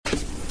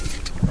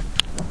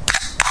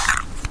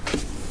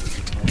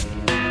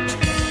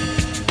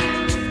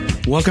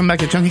Welcome back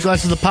to Chunky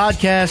Glasses, the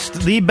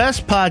podcast, the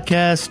best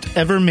podcast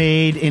ever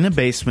made in a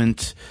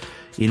basement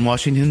in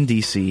Washington,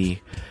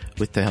 D.C.,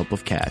 with the help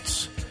of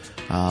cats.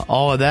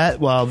 All of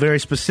that, while very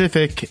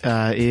specific,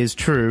 is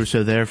true,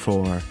 so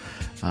therefore,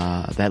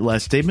 that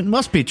last statement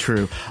must be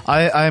true.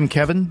 I am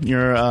Kevin,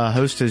 your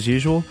host as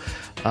usual.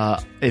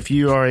 If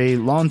you are a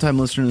longtime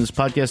listener to this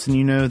podcast, then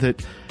you know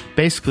that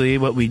basically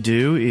what we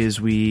do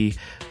is we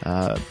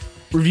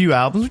review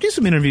albums. We do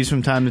some interviews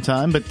from time to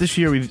time, but this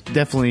year we've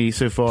definitely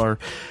so far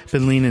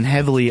been leaning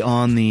heavily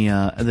on the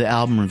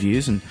album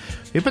reviews, and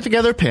we put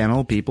together a panel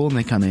of people, and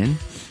they come in,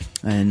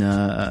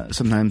 and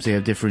sometimes they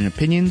have different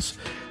opinions.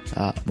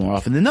 More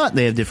often than not,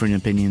 they have different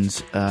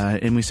opinions,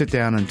 and we sit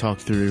down and talk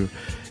through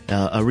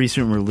a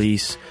recent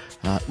release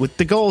with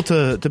the goal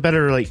to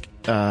better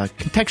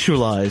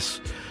contextualize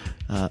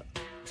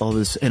all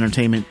this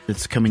entertainment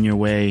that's coming your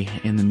way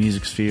in the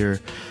music sphere,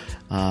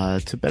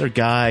 to better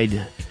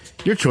guide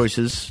your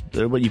choices,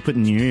 what you put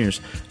in your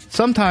ears.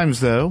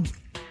 Sometimes, though,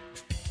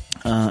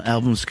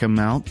 albums come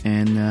out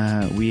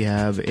and we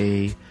have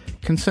a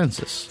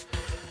consensus.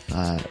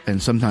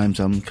 And sometimes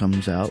an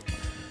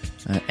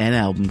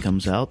album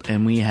comes out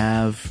and we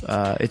have,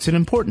 it's an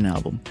important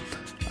album.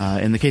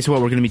 In the case of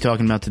what we're going to be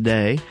talking about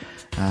today,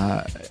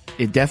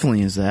 it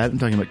definitely is that. I'm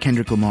talking about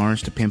Kendrick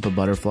Lamar's To Pimp a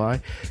Butterfly.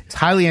 It's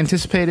highly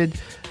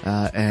anticipated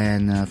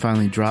and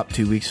finally dropped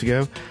 2 weeks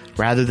ago.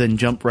 Rather than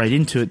jump right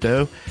into it,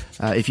 though,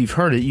 if you've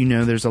heard it, you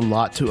know there's a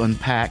lot to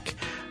unpack.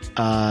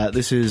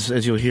 This is,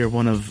 as you'll hear,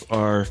 one of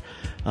our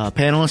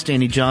panelists,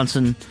 Andy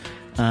Johnson,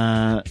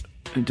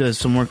 who does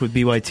some work with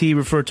BYT,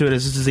 refer to it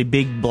as this is a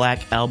big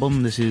black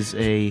album. This is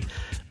a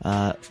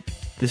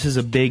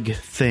big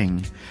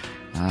thing.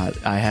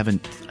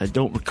 I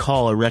don't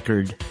recall a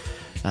record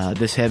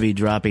this heavy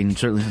dropping,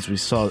 certainly since we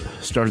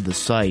started the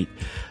site.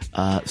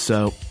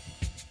 So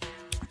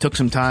took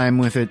some time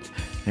with it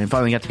and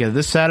finally got together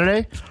this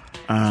Saturday.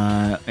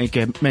 I think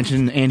I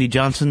mentioned Andy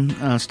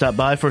Johnson stopped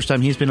by. First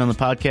time he's been on the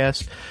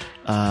podcast.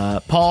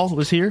 Paul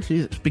was here.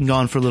 He's been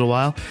gone for a little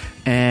while.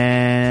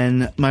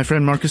 And my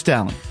friend Marcus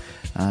Dallin,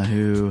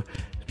 who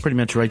pretty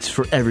much writes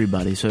for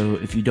everybody. So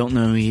if you don't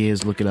know who he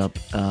is, look it up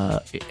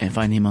and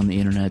find him on the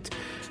internet,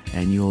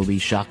 and you will be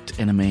shocked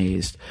and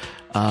amazed.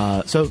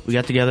 So we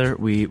got together.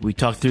 We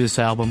talked through this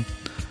album,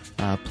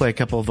 play a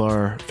couple of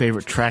our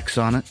favorite tracks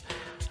on it,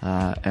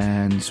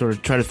 and sort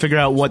of try to figure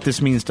out what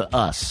this means to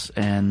us.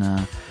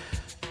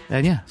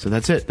 And yeah, so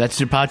that's it.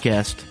 That's your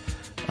podcast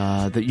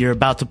that you're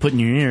about to put in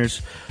your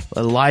ears.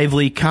 A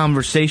lively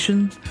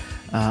conversation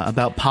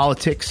about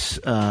politics,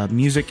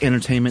 music,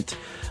 entertainment,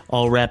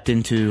 all wrapped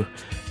into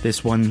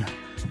this one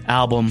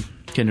album,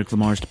 Kendrick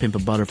Lamar's To Pimp a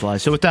Butterfly.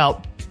 So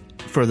without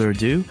further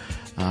ado,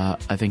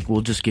 I think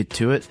we'll just get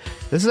to it.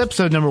 This is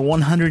episode number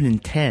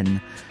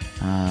 110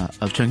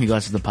 of Chunky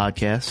Glasses, the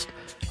podcast.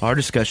 Our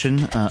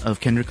discussion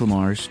of Kendrick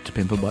Lamar's To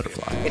Pimp a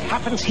Butterfly. It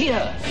happens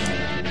here,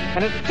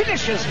 and it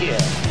finishes here.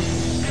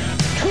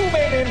 Two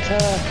men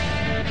enter,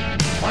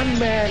 one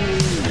man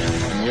leaves.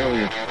 And the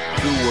earlier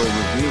two-word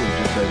review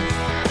just said,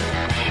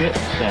 shit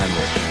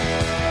sandwich.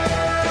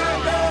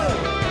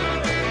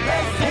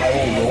 I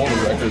will roll the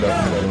record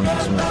up and let him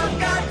smell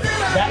it.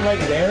 That right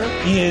there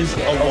is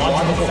a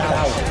logical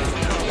fallacy.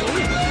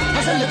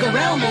 As I look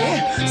around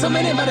me, so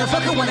many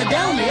motherfuckers wanna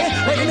down me.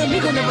 But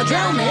enemy gon' never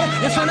drown me.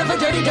 In front of a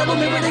dirty double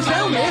mirror, they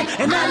found me.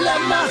 And I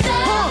love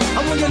myself.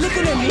 I want you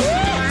looking at me.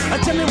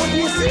 Tell me what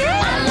you see.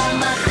 I love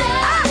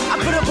myself. I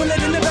put a bullet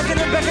in the back of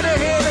the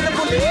head of the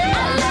police. I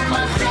love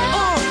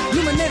myself.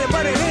 Illuminated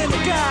by the hand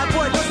of God,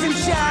 boy, don't seem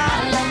shy.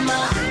 I love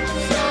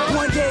myself.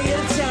 One day at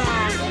a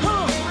time.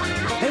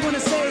 They wanna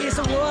say it's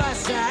a war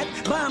outside.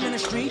 Bomb in the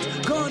street,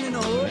 gun in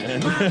the hood.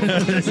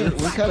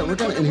 We're kind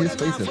of in his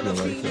face, I feel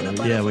like.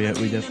 So. Yeah, we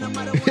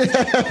definitely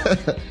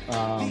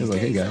He's like,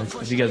 hey guys.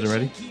 If you guys are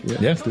ready?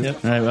 Yeah.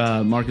 All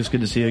right, Marcus,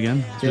 good to see you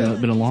again. It's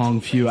been a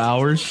long few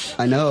hours.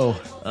 I know.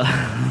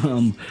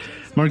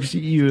 Marcus,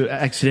 you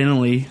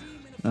accidentally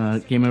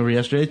came over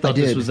yesterday. Thought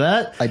this was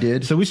that. I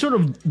did. So we sort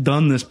of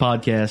done this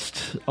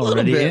podcast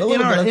already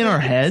in our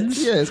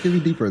heads. Yeah, it's gonna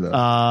be deeper though.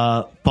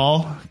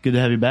 Paul, good to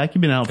have you back.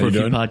 You've been out for a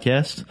few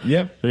podcasts.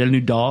 Yep. We got a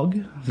new dog.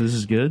 So this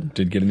is good.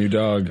 Did get a new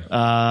dog.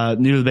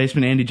 New to the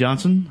basement, Andy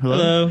Johnson.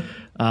 Hello.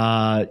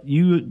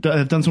 You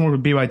have done some work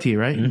with BYT,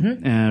 right?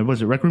 Mm-hmm.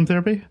 Was it Rec Room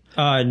Therapy?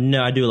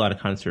 No, I do a lot of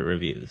concert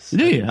reviews.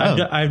 Do you?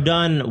 I've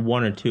done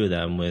one or two of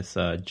them with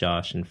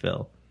Josh and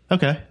Phil.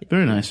 Okay,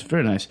 very nice,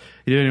 very nice.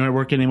 You do any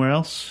work anywhere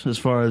else as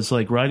far as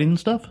like writing and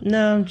stuff?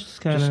 No, I'm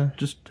just kind of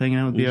just hanging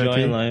out with BYT,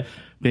 enjoying life,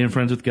 being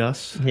friends with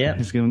Gus. Yeah,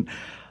 he's going.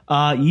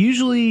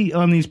 Usually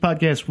on these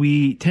podcasts,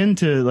 we tend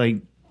to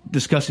like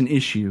discuss an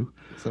issue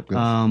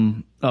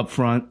up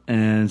front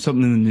and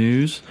something in the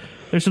news.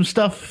 There's some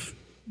stuff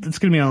that's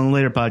going to be on a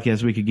later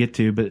podcast we could get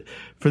to, but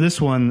for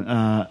this one,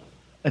 I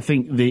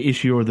think the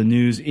issue or the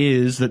news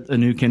is that a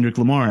new Kendrick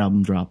Lamar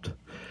album dropped.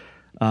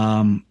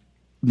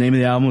 Name of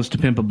the album was To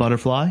Pimp a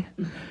Butterfly.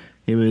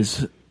 It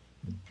was,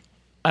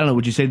 I don't know,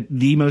 would you say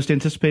the most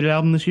anticipated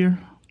album this year?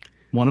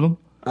 One of them?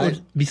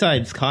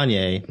 Besides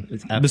Kanye,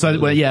 it's Besides,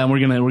 well, yeah, and we're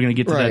gonna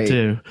get to that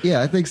too.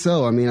 Yeah, I think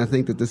so. I mean, I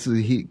think that this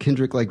is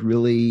Kendrick like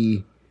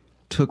really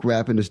took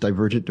rap in this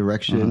divergent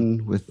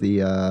direction with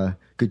the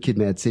Good Kid,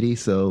 Mad City.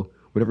 So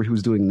whatever he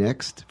was doing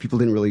next, people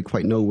didn't really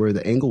quite know where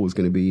the angle was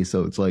going to be.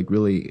 So it's like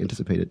really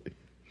anticipated.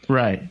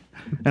 Right.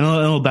 And a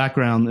little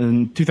background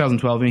in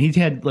 2012. I mean, he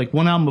had like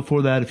one album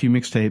before that, a few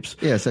mixtapes.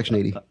 Yeah, Section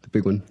 80, the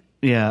big one.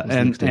 Yeah,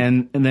 and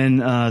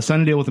then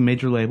signed a deal with a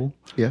major label.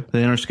 Yeah, the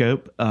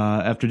Interscope.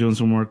 After doing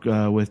some work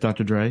with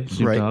Dr. Dre,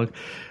 Snoop Dogg,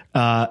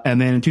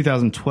 and then in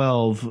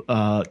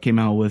 2012 came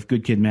out with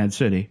Good Kid, Mad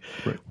City,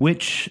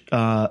 which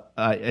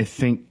I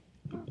think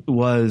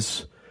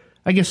was,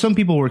 I guess some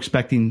people were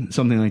expecting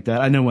something like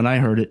that. I know when I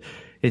heard it,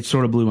 it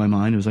sort of blew my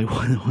mind. It was like,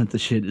 what the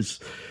shit is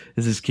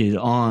this kid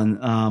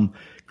on?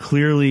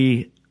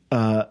 Clearly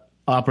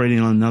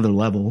operating on another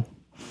level.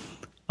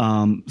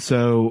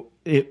 So.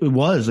 It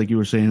was, like you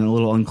were saying, a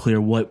little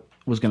unclear what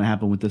was going to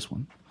happen with this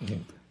one. Okay.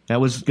 That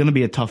was going to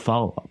be a tough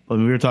follow-up. I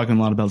mean, we were talking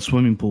a lot about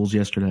swimming pools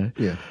yesterday.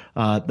 Yeah.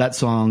 That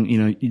song,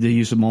 the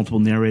use of multiple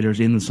narrators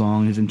in the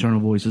song, his internal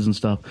voices and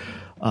stuff,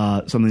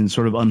 something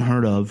sort of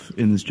unheard of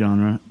in this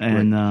genre.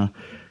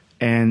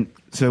 And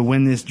so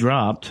when this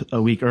dropped a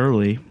week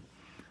early,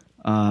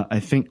 I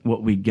think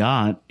what we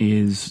got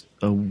is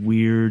a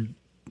weird,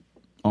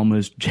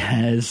 almost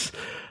jazz.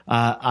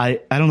 I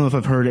don't know if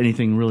I've heard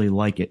anything really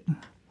like it.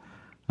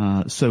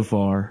 So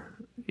far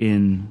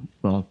in,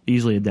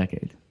 easily a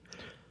decade.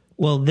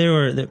 Well,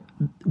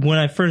 when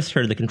I first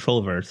heard the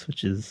Control verse,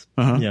 which is,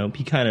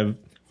 he kind of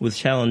was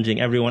challenging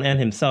everyone and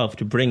himself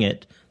to bring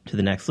it to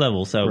the next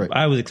level. So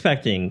I was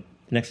expecting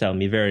the next album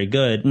to be very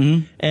good.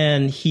 Mm-hmm.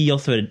 And he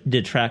also did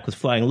a track with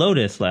Flying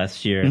Lotus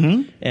last year.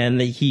 Mm-hmm.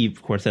 And he,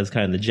 of course, has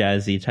kind of the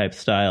jazzy type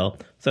style.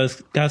 So I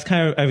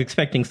was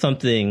expecting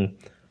something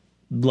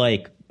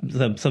like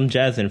some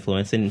jazz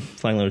influence, and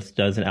Flying Lotus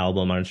does an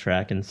album on a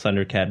track, and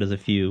Thundercat does a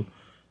few.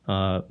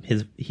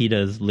 He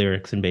does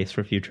lyrics and bass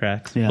for a few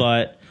tracks. Yeah.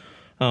 But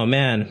oh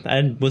man,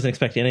 I wasn't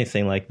expecting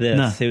anything like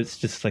this. No. It was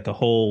just like a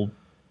whole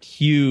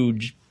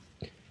huge,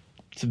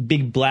 it's a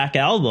big black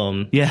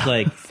album. Yeah, it's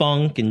like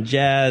funk and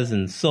jazz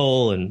and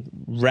soul and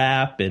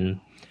rap and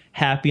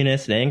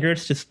happiness and anger.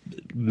 It's just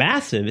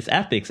massive. It's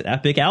epic. It's an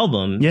epic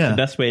album. Yeah, it's the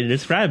best way to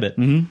describe it.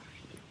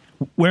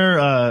 Mm-hmm. Where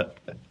I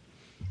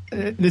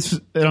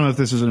don't know if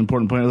this is an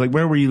important point. Like,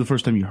 where were you the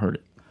first time you heard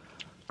it?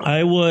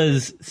 I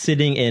was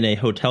sitting in a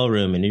hotel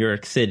room in New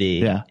York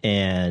City,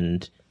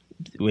 and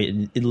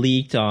it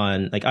leaked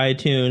on like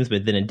iTunes,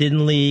 but then it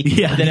didn't leak.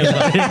 Yeah.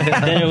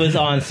 Then it was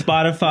on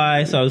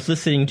Spotify, so I was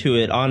listening to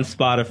it on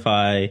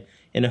Spotify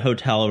in a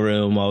hotel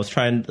room while I was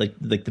trying like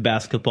the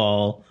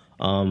basketball.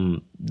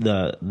 All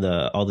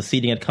the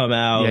seating had come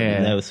out,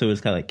 and so it was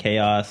kind of like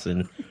chaos.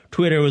 And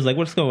Twitter was like,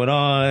 "What's going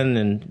on?"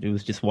 And it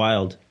was just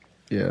wild.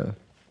 Yeah.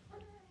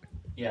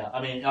 Yeah,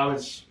 I mean, I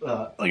was,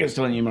 like I was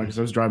telling you, Marcus,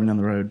 I was driving down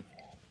the road.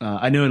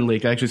 I knew it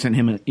leaked. I actually sent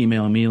him an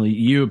email immediately.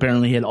 You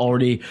apparently had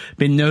already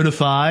been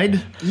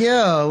notified.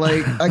 Yeah,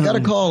 like, I got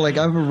a call. Like,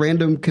 I have a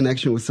random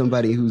connection with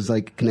somebody who's,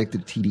 like,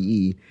 connected to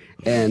TDE.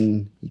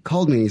 And he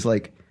called me, and he's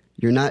like,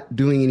 "You're not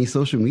doing any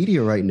social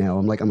media right now."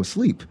 I'm like, "I'm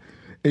asleep."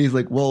 And he's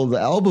like, "Well, the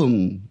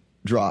album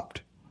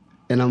dropped."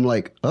 And I'm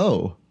like,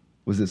 "Oh,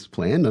 was this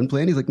planned,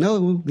 unplanned?" He's like,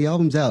 "No, the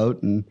album's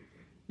out." And,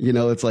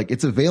 it's like,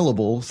 it's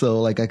available.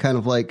 So, like, I kind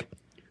of, like,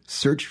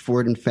 searched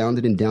for it and found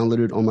it and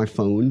downloaded it on my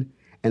phone,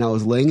 and I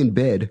was laying in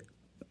bed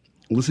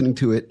listening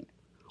to it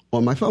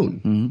on my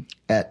phone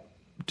at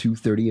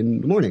 2:30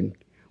 in the morning,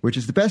 which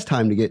is the best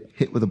time to get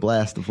hit with a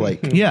blast of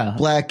like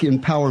black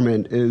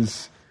empowerment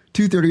is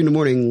 2:30 in the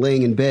morning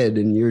laying in bed,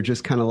 and you're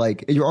just kind of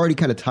like, you're already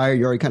kind of tired,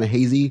 you're already kind of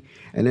hazy,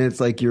 and then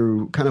it's like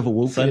you're kind of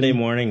awoken. Sunday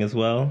morning as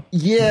well.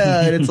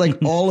 Yeah, and it's like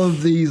all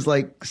of these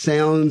like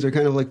sounds are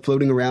kind of like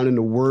floating around, and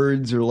the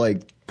words are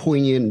like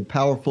poignant and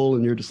powerful,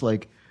 and you're just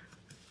like,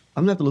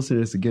 I'm gonna have to listen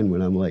to this again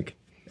when I'm like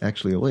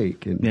actually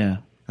awake. And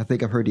I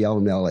think I've heard the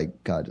album now like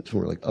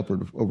somewhere like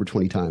upward of over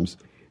 20 times,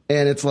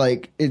 and it's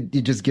like it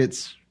just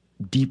gets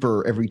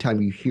deeper every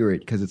time you hear it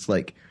because it's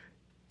like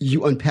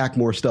you unpack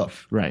more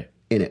stuff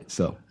in it.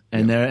 So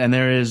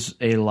there is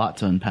a lot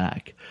to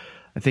unpack.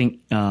 I think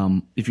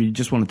if you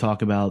just want to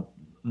talk about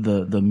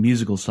the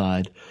musical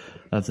side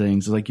of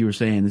things, like you were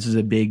saying, this is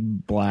a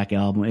big black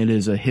album. It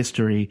is a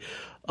history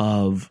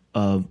of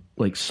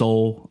like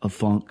soul, of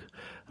funk,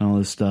 and all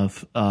this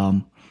stuff.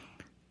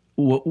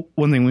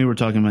 One thing we were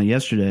talking about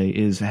yesterday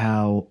is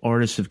how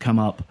artists have come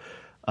up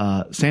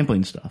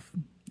sampling stuff.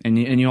 And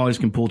you always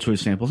can pull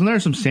choice samples. And there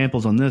are some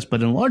samples on this,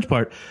 but in large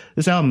part,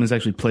 this album is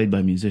actually played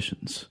by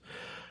musicians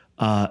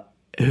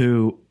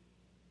who,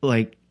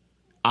 like,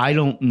 I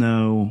don't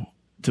know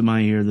to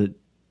my ear that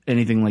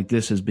anything like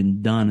this has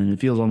been done. And it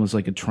feels almost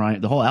like a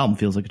triumph. The whole album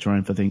feels like a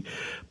triumph, I think.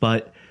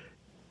 But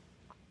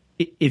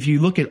if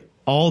you look at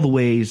all the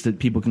ways that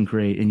people can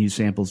create and use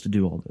samples to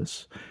do all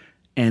this,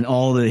 and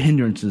all the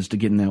hindrances to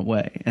get in that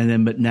way,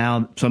 but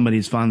now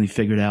somebody's finally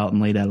figured out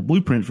and laid out a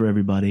blueprint for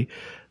everybody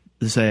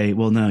to say,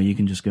 well, no, you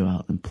can just go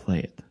out and play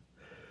it,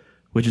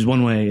 which is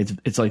one way.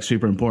 It's like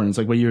super important. It's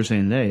like what you were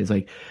saying today. It's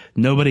like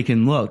nobody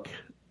can look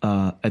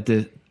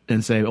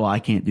and say, well, I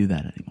can't do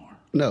that anymore.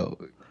 No,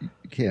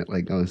 you can't.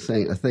 Like I was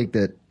saying, I think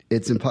that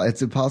it's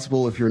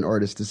impossible if you're an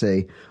artist to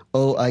say,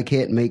 oh, I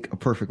can't make a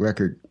perfect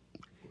record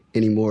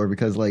anymore,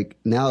 because like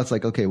now it's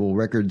like, okay, well,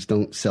 records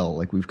don't sell.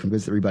 Like we've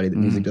convinced everybody that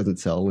music doesn't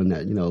sell, and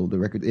that, you know,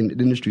 the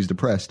industry's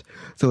depressed.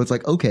 So it's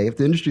like, okay, if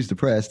the industry's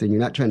depressed and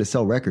you're not trying to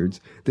sell records,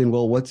 then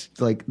well, what's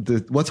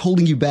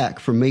holding you back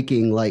from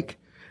making like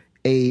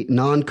a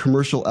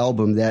non-commercial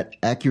album that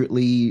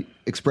accurately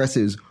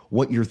expresses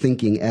what you're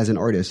thinking as an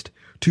artist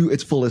to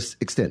its fullest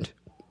extent?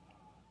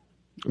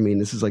 I mean,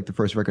 this is like the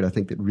first record I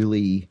think that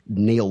really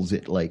nails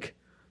it. Like,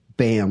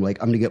 bam, like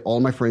I'm going to get all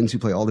my friends who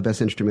play all the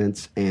best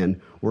instruments,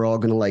 and we're all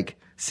going to like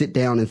sit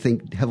down and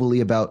think heavily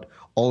about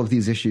all of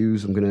these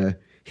issues. I'm going to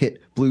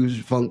hit blues,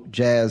 funk,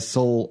 jazz,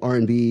 soul,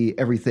 R&B,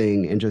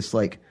 everything, and just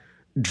like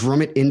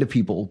drum it into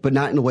people, but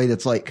not in a way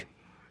that's like,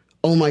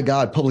 oh my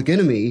God, Public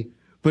Enemy.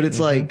 But it's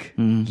like,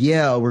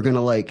 yeah, we're going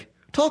to like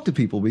talk to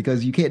people,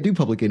 because you can't do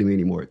Public Enemy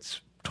anymore.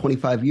 It's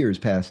 25 years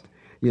past,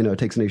 you know, It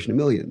Takes a Nation of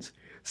Millions.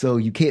 So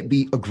you can't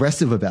be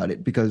aggressive about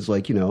it, because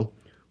like, you know,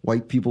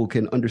 white people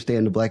can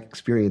understand the black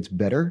experience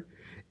better.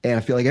 And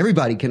I feel like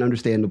everybody can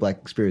understand the black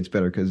experience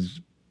better, because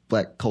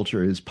black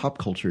culture is pop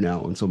culture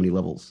now on so many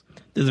levels.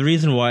 There's a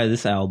reason why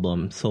this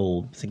album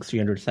sold, I think,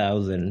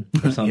 300,000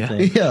 or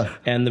something. Yeah.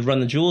 And the Run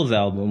the Jewels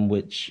album,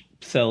 which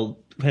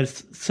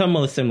has some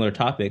of the similar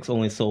topics,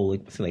 only sold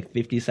like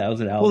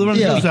 50,000 albums. Well, the Run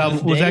the Jewels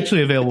album was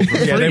actually available for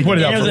free. Yeah, they put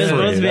it out for free.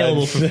 It was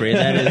available for free.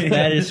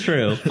 That is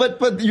true.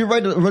 But you're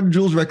right. The Run the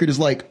Jewels record is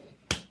like,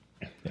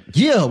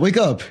 yeah, wake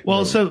up.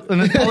 Well, so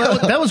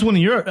that was one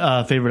of your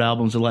favorite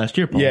albums of last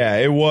year, Paul. Yeah,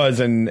 it was,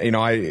 and you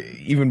know, I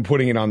even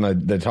putting it on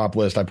the top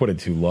list, I put it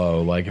too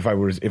low. Like if I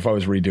was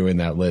redoing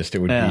that list, it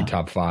would be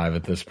top 5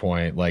 at this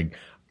point. Like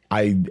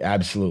I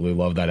absolutely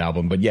love that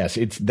album, but yes,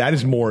 that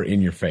is more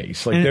in your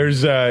face. Like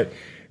there's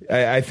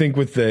I think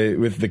with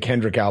the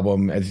Kendrick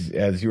album,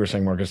 as you were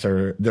saying, Marcus,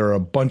 there are a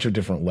bunch of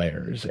different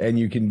layers, and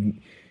you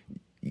can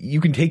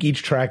take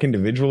each track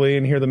individually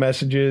and hear the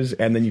messages,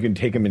 and then you can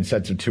take them in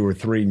sets of 2 or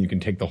 3, and you can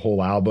take the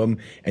whole album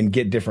and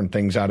get different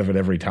things out of it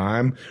every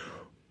time.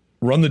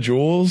 Run the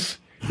Jewels,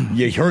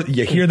 you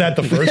hear that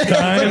the first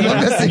time,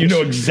 and you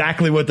know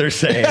exactly what they're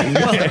saying,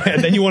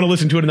 and then you want to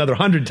listen to it another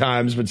 100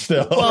 times, but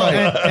still.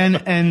 Well,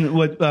 and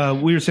what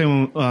we were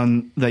saying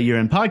on that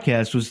year-end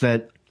podcast was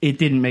that it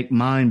didn't make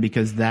mine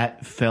because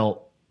that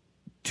felt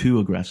too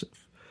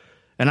aggressive,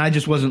 and I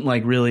just wasn't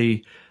like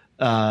really.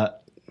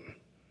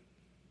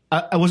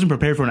 I wasn't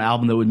prepared for an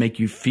album that would make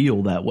you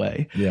feel that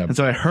way. Yeah. And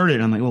so I heard it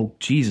and I'm like, oh,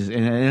 Jesus.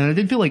 And I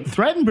didn't feel like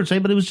threatened per se,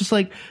 but it was just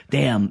like,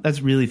 damn,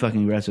 that's really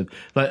fucking aggressive.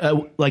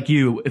 But like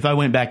you, if I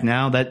went back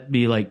now, that'd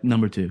be like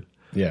number 2.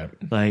 Yeah.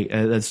 Like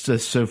that's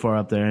just so far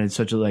up there. And it's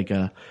such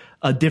a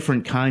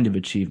different kind of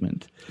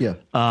achievement. Yeah.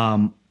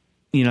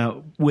 You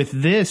know, with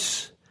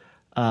this,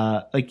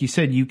 like you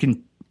said, you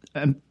can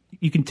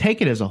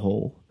take it as a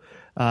whole.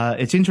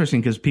 It's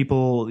interesting because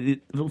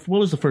what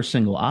was the first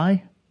single?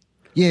 I?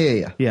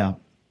 Yeah.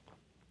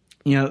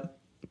 You know,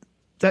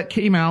 that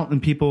came out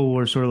and people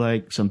were sort of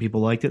like, some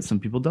people liked it, some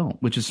people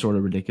don't, which is sort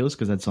of ridiculous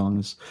because that song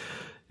is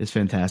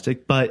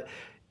fantastic. But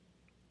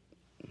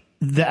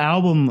the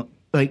album,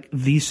 like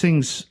these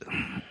things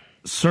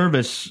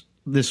service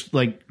this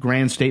like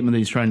grand statement that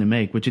he's trying to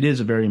make, which it is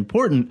a very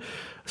important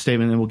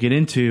statement that we'll get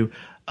into.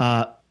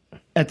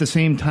 At the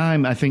same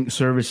time, I think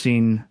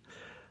servicing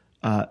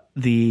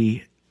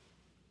the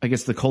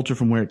culture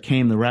from where it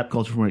came, the rap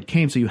culture from where it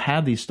came. So you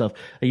have these stuff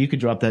that you could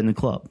drop that in the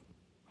club.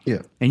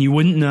 Yeah. And you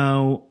wouldn't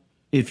know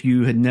if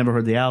you had never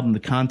heard the album, the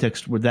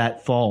context where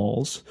that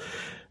falls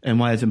and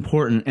why it's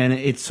important. And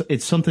it's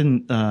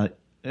something,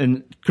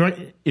 and correct,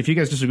 if you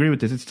guys disagree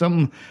with this, it's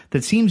something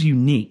that seems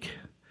unique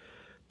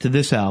to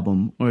this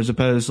album, or as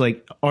opposed,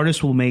 like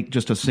artists will make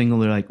just a single.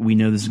 They're like, we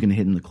know this is going to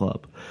hit in the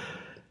club.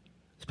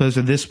 As opposed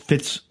to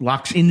this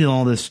locks into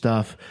all this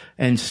stuff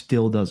and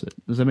still does it.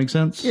 Does that make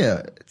sense?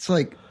 Yeah. It's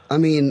like, I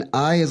mean,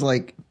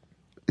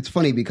 it's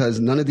funny because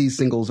none of these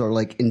singles are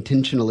like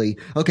intentionally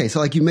okay. So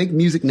like you make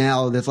music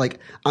now that's like,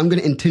 I'm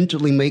going to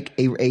intentionally make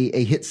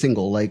a hit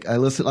single. Like I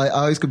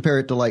always compare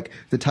it to like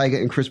the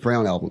Tyga and Chris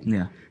Brown album.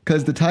 Yeah.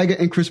 Cause the Tyga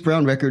and Chris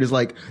Brown record is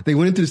like, they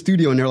went into the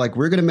studio and they're like,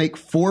 we're going to make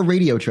 4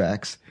 radio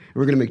tracks.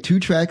 We're going to make 2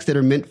 tracks that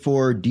are meant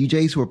for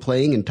DJs who are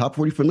playing in top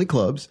 40 friendly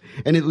clubs.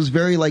 And it was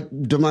very like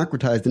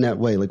democratized in that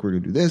way. Like we're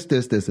going to do this,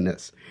 this, this, and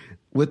this.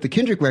 With the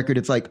Kendrick record,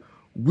 it's like,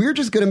 we're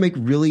just going to make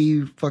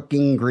really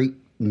fucking great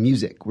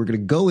music. We're going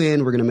to go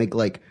in, we're going to make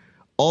like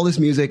all this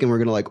music, and we're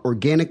going to like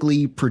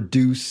organically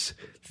produce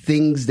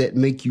things that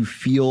make you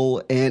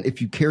feel, and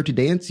if you care to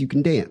dance, you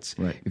can dance.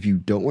 Right. If you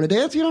don't want to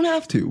dance, you don't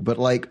have to. But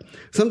like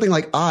something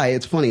like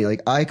it's funny,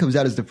 like I comes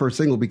out as the first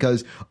single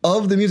because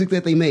of the music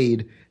that they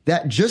made.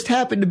 That just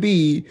happened to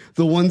be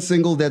the one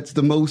single that's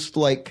the most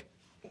like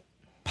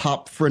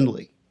pop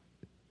friendly.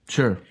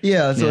 Sure.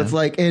 Yeah. So it's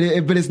like,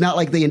 but it's not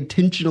like they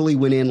intentionally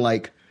went in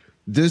like,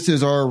 this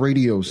is our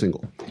radio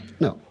single.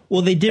 No.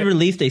 Well, they did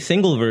release a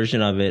single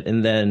version of it,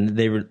 and then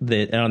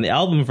and on the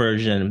album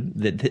version,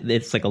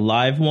 it's like a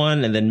live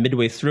one, and then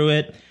midway through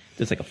it,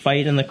 there's like a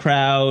fight in the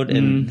crowd,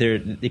 and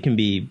it can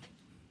be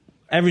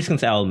every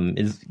Skunks album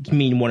can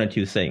mean one or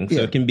two things.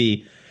 So it can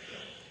be.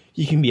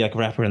 You can be like a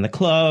rapper in the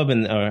club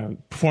and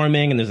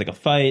performing, and there's like a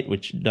fight,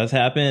 which does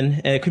happen.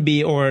 And it could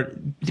be, or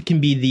it can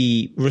be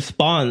the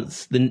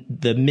response,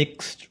 the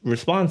mixed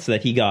response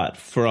that he got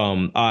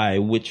from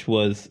which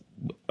was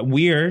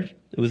weird.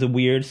 It was a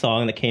weird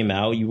song that came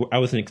out. I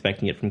wasn't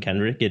expecting it from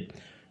Kendrick. It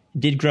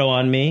did grow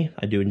on me.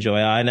 I do enjoy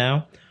I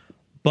now,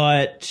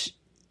 but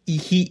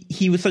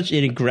he was such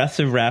an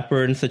aggressive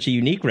rapper and such a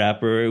unique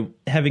rapper,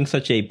 having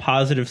such a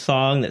positive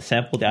song that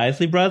sampled the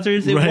Isley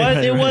Brothers. It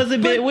was a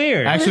bit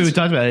weird. Actually, we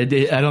talked about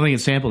it. I don't think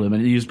it sampled him,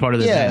 and it used part of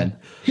the band.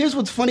 Here's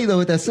what's funny though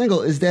with that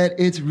single is that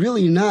it's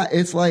really not.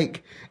 It's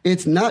like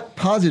it's not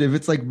positive.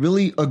 It's like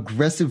really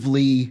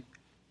aggressively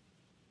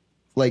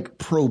like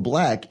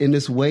pro-black in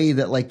this way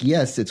that like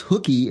yes, it's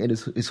hooky and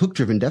it's hook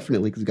driven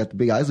definitely because you got the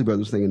big Isley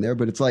Brothers thing in there,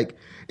 but it's like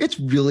it's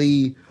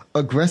really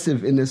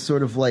aggressive in this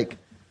sort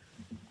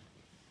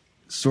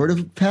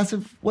of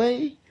passive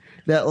way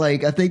that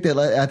like I think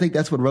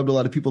that's what rubbed a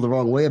lot of people the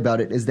wrong way about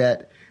it is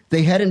that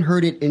they hadn't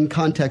heard it in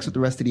context with the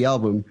rest of the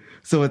album.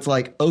 So it's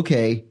like,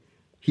 okay,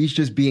 he's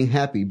just being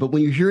happy. But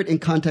when you hear it in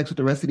context with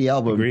the rest of the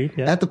album, Agreed,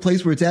 yeah. At the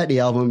place where it's at in the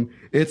album,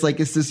 it's like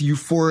it's this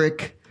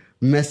euphoric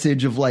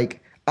message of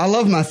like, I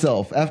love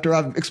myself after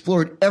I've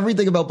explored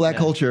everything about black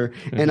culture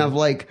and I've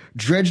like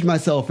dredged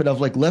myself and I've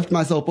like left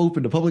myself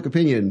open to public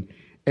opinion.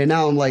 And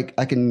now I'm like,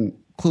 I can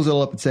close it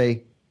all up and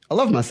say, I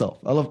love myself.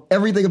 I love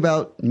everything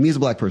about me as a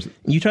black person.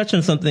 You touched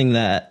on something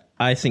that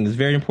I think is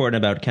very important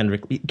about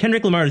Kendrick.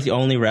 Kendrick Lamar is the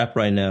only rapper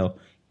I know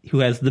who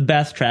has the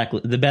best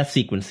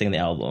sequencing in the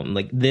album.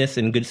 Like this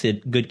and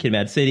Good Kid,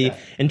 Mad City,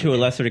 and to a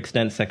lesser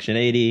extent, Section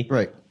 80.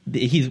 Right.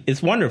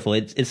 It's wonderful.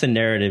 It's a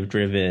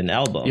narrative-driven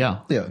album. Yeah.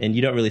 And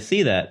you don't really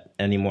see that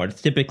anymore.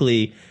 It's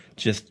typically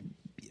just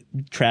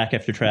track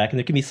after track, and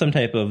there can be some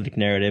type of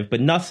narrative,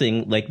 but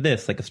nothing like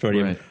this, like a story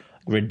of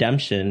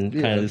redemption.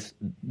 Kind of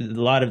a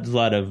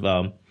lot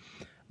of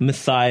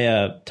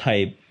Messiah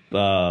type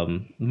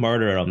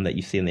martyrdom that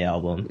you see in the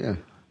album.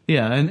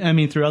 Yeah, and I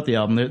mean throughout the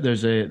album,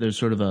 there's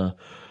sort of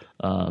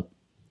a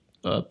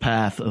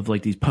path of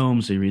like these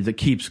poems he reads that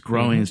keeps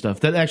growing and stuff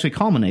that actually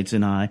culminates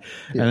in and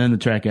then the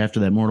track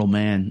after that, Mortal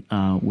Man,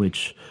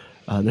 which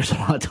there's a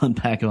lot to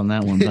unpack on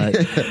that one. But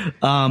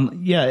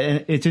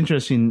it's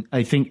interesting.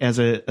 I think as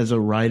a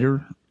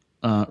writer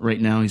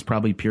right now, he's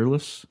probably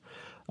peerless.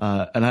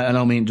 And I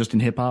don't mean just in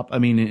hip hop. I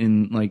mean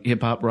in like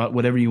hip hop, rock,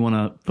 whatever you want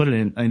to put it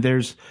in. I mean,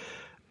 there's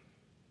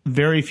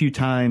very few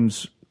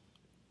times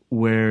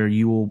where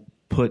you will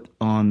put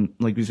on,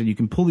 like we said, you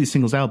can pull these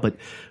singles out, but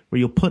where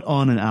you'll put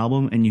on an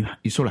album and you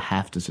sort of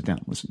have to sit down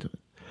and listen to it.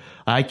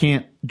 I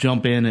can't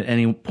jump in at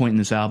any point in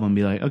this album and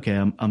be like, okay,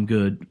 I'm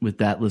good with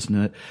that. Listen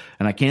to it,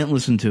 and I can't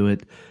listen to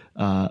it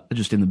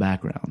just in the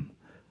background.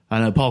 I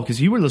know, Paul,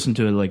 because you were listening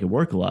to it like at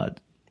work a lot.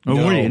 Oh,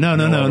 were you? No.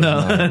 No,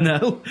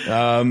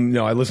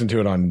 I listen to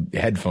it on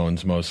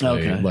headphones mostly.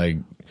 Okay.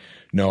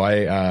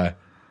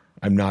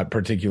 I'm not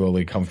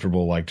particularly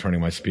comfortable like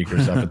turning my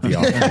speakers up at the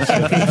office.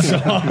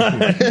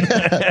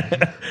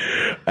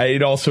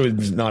 It also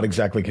is not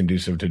exactly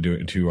conducive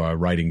to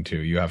writing to.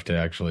 You have to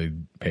actually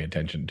pay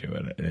attention to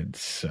it.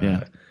 It's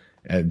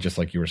just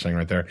like you were saying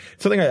right there.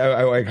 Something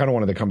I kind of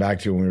wanted to come back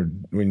to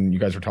when you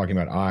guys were talking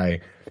about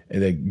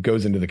that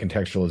goes into the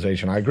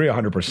contextualization. I agree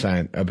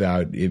 100%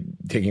 about it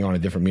taking on a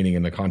different meaning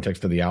in the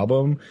context of the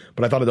album,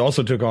 but I thought it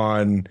also took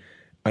on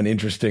an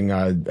interesting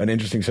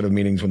set of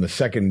meanings when the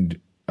second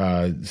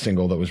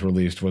single that was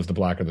released was The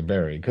Blacker the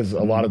Berry, because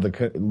a lot of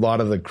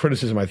the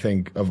criticism I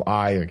think of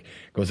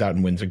goes out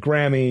and wins a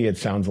Grammy. It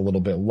sounds a little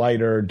bit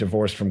lighter,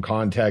 divorced from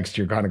context.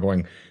 You're kind of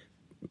going,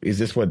 is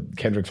this what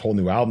Kendrick's whole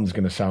new album is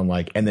going to sound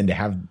like? And then to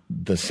have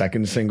the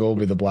second single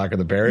be The Blacker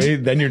the Berry,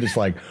 then you're just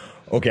like,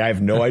 okay, I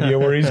have no idea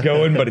where he's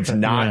going, but it's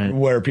not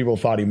where people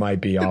thought he might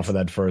be off of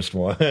that first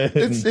one.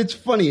 It's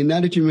funny.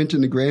 Now that you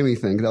mentioned the Grammy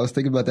thing, because I was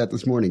thinking about that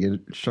this morning.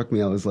 It struck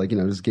me. I was like,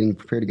 just getting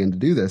prepared again to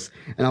do this.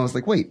 And I was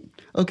like, wait,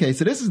 okay,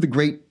 so this is the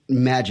great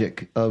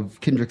magic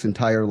of Kendrick's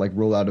entire like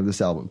rollout of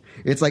this album.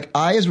 It's like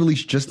I is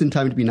released just in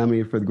time to be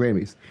nominated for the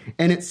Grammys.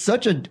 And it's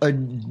such a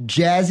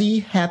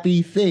jazzy,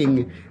 happy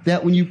thing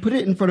that when you put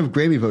it in front of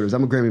Grammy voters,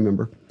 I'm a Grammy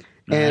member,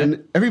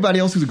 and everybody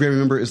else who's a Grammy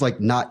member is like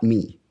not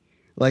me.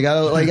 I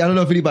don't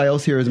know if anybody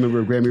else here is a member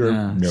of Grammy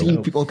or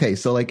seen people. Okay,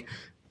 so like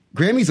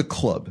Grammy's a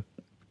club.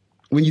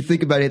 When you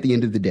think about it at the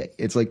end of the day,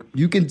 it's like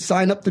you can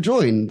sign up to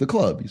join the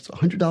club. It's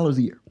 $100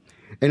 a year.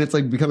 And it's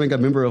like becoming a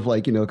member of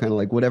like, kind of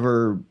like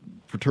whatever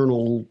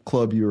fraternal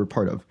club you're a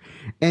part of.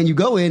 And you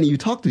go in and you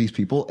talk to these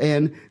people.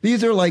 And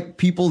these are like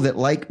people that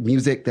like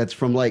music that's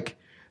from like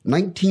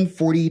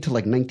 1940 to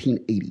like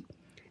 1980.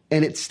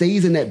 And it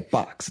stays in that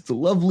box. It's a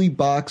lovely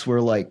box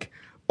where like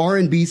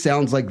R&B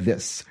sounds like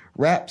this.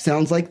 Rap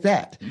sounds like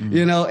that,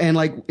 and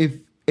like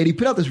and he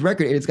put out this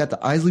record and it's got the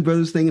Isley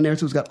Brothers thing in there.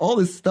 So it's got all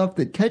this stuff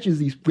that catches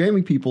these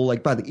Grammy people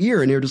like by the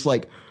ear. And they're just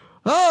like,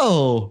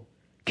 oh,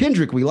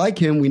 Kendrick, we like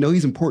him. We know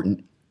he's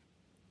important.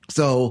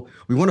 So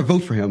we want to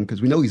vote for him because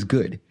we know he's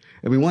good.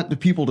 And we want the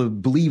people to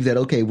believe that,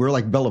 okay, we're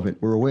like relevant,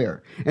 we're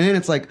aware. And then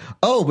it's like,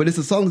 oh, but it's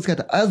a song that's got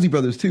the Isley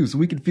Brothers too, so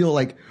we can feel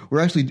like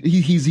we're actually,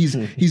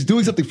 he's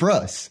doing something for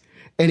us.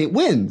 And it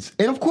wins.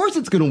 And of course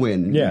it's going to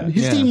win. Yeah.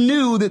 His team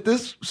knew that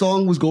this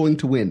song was going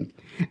to win.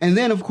 And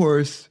then, of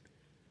course,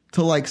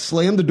 to like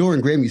slam the door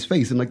in Grammy's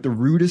face in like the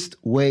rudest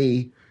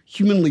way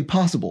humanly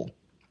possible.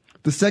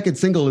 The second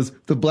single is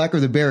The Blacker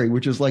the Berry,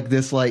 which is like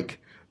this, like,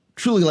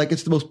 truly like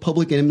it's the most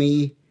Public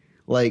Enemy,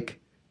 like,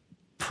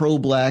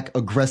 pro-black,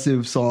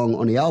 aggressive song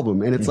on the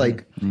album. And it's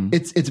like,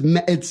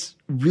 it's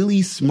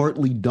really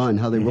smartly done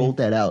how they rolled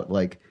that out.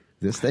 Like,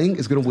 this thing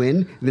is going to win.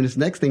 And then this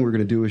next thing we're going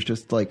to do is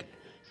just like,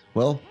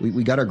 well,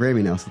 we got our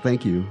Grammy now, so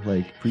thank you.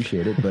 Like,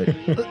 appreciate it. But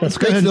let's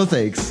go ahead. No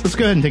thanks. Let's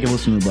go ahead and take a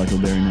listen to Blacker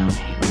the Berry now.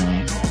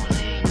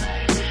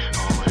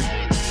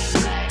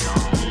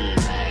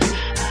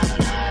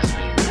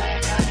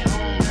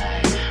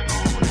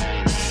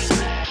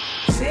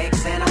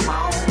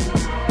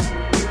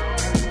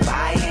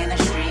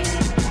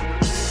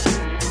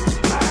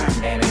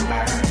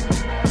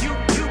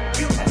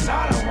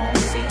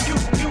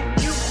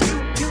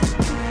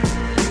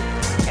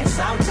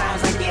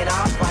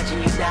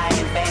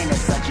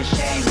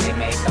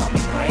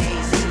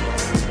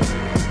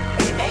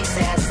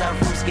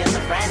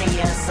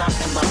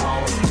 Something, but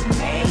oh, you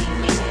made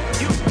me.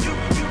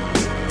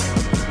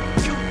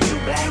 You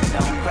black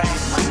don't crack,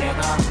 my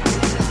nigga.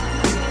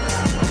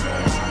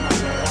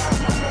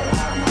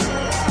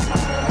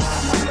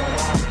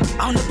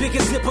 I'm the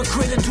biggest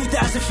hypocrite in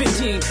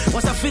 2015.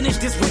 Once I finish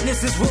this,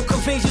 witnesses will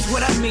convey just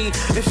what I mean.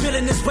 Been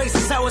feeling this way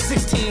since I was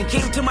 16.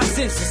 Came to my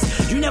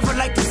senses. You never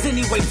liked this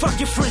anyway. Fuck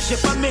your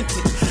friendship, I meant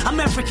it. I'm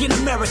African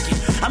American.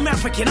 I'm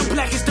African. I'm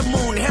black as the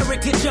moon.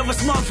 Heritage of a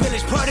small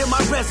village, part of my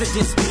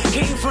residence.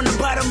 Came from the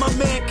bottom of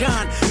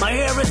mankind. My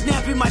hair is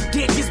nappy, my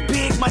dick is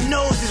big, my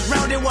nose is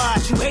round and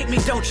wide. You hate me,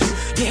 don't you?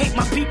 You hate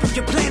my people.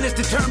 Your plan is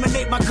to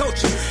terminate my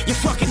culture. You're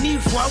fucking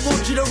evil. I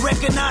want you to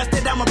recognize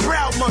that I'm a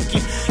proud monkey.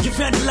 You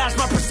vandalize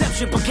my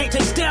perception, but can't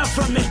take down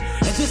from it.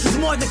 And this is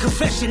more than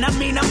confession. I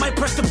mean, I might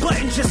press the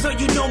button just so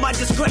you know my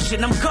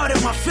discretion. I'm caught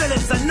in my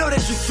feelings. I know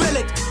that you feel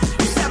it.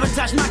 You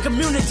sabotage my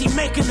community,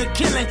 making a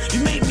killing. You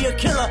made me a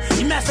killer.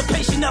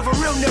 Emancipation of a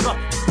real nigga.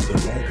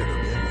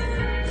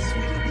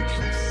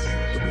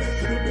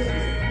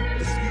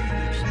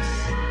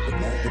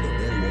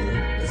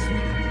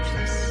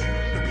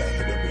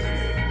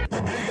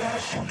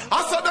 I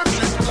said them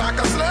treat like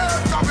a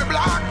slave, can be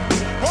black.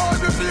 Oh,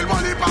 if you feel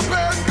one heap of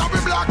pain, can be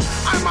black.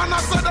 I'm an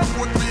I said them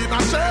put me in a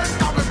chain,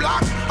 can be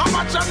black. I'm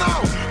at you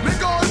now, me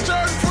gold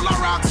chain full of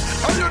rocks.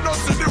 And you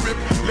don't see the whip,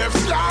 left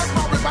yard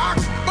for me back.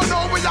 But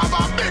now we have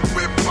a big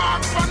whip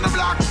back from the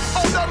black.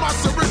 Oh, them I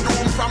see we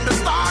doom from the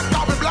start,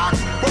 can be black.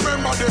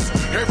 Remember this,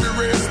 every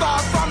race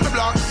start from the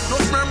block.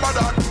 Just remember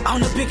that. I'm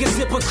the biggest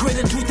hypocrite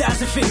in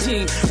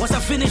 2015. Once I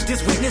finish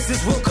this,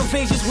 witnesses will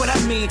convey just what I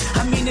mean.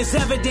 I mean, it's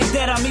evident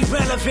that I'm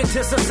irrelevant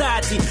to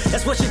society.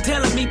 That's what you're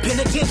telling me.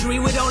 Penitentiary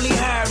would only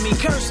hire me.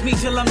 Curse me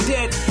till I'm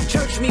dead.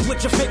 Church me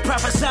with your fake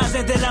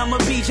prophesizing that I'ma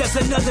be just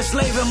another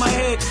slave in my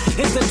head.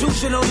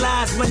 Institutional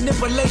lies,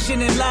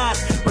 manipulation and lies.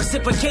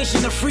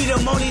 Reciprocation of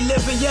freedom only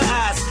live in your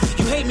eyes.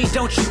 You hate me,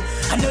 don't you?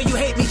 I know you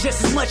hate me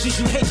just as much as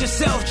you hate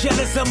yourself.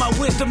 Jealous of my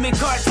wisdom and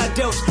cards I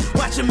dealt.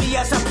 Watching me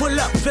as I pull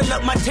up, fill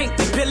up my tank,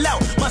 then pill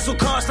out. Muscle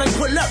cars like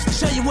pull-ups,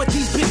 show you what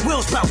these big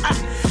wheels bout.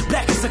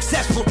 Black and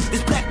successful,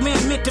 this black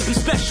man meant to be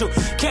special.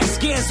 Cat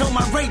scans on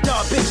my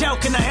radar, bitch, how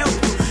can I help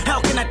you?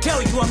 How can I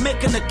tell you I'm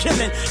making a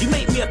killing? You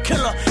made me a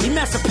killer,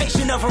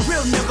 emancipation of a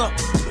real nigga.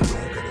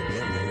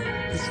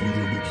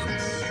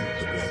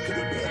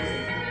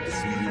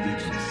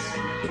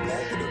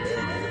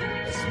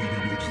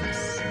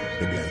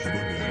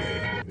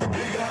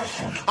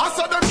 I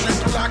said them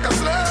treat like a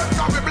slave,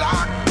 can be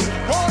black.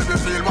 Oh, if you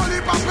feel one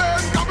heap of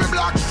pain, can be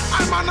black.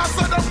 I'm an I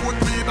said them put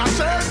me in a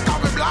chain, can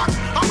be black.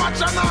 I'm at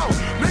you now,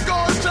 me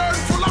gold chain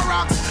full of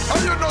rocks.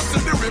 And you don't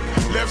see the whip,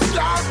 left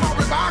yard for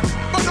me back.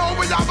 But now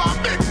we have a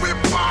big whip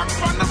back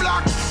from the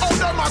black. Oh,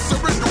 them I see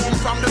we doom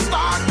from the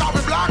start, can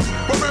be black.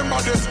 Remember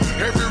this,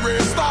 every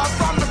race start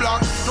from the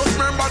block. Just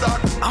remember that.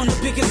 I'm the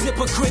biggest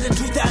hypocrite in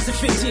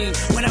 2015.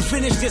 When I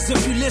finish this,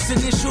 if you listen,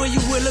 then sure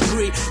you will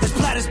agree. This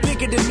plot is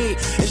bigger than me.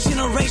 It's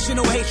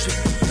generational hatred.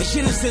 It's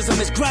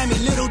cynicism. It's grimy,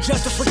 little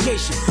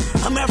justification.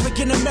 I'm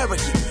African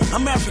American.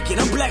 I'm African.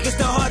 I'm black as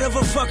the heart of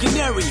a fucking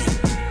Aryan.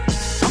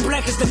 I'm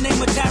black as the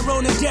name of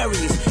Tyrone and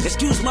Darius.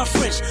 Excuse my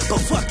French, but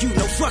fuck you,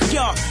 no fuck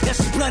y'all.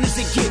 That's as blunt as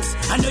it gets.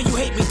 I know you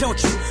hate me, don't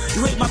you?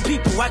 You hate my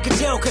people, I can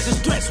tell cause it's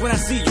threats when I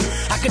see you.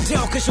 I can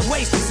tell cause your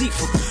ways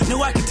deceitful.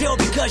 No, I can tell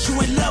because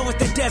you in love with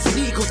the desert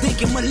eagle.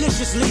 Thinking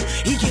maliciously,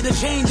 he get a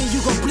chain then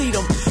you gon' bleed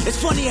him.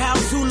 It's funny how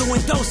Zulu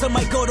and Dosa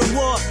might go to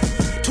war.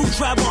 Two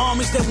tribal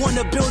armies that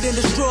wanna build and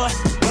destroy.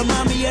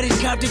 Remind me of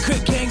these Compton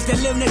Creek gangs that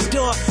live next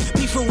door.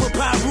 Beef beefing with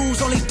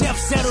Pyrus, only death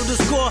settled the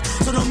score.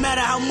 So no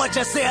matter how much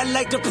I say I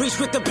like to preach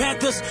with the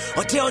Panthers,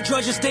 or tell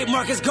Georgia State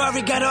Marcus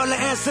Garvey got all the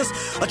answers,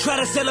 or try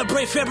to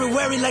celebrate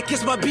February like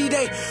it's my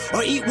B-Day,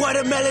 or eat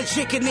watermelon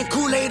chicken and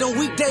Kool-Aid on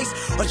weekdays,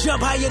 or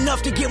jump high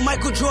enough to get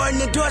Michael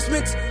Jordan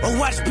endorsements, or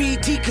watch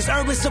BET cause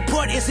urban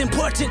support is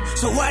important.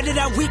 So why did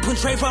I weep when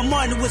Trayvon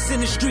Martin was in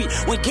the street?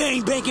 When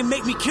gangbanging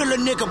make me kill a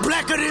nigga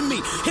blacker than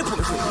me?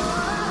 Hypocrite.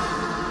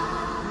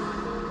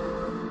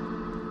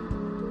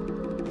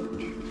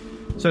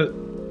 So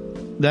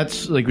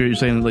that's like what you're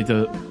saying, like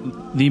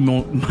the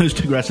most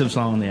aggressive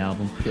song on the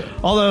album. Yeah.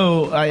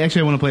 Although I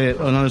want to play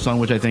another song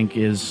which I think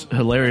is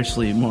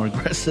hilariously more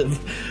aggressive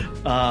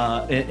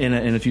in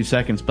a few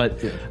seconds.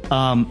 But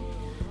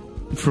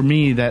for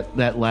me,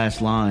 that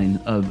last line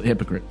of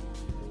Hypocrite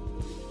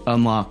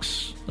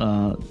unlocks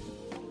the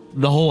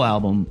whole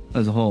album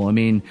as a whole. I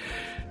mean,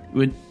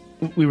 what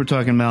we were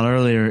talking about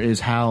earlier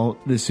is how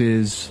this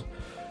is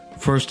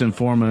first and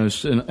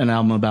foremost an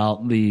album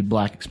about the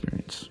black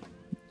experience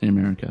in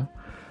America.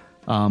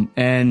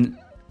 And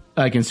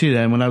I can see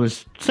that. And what I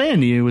was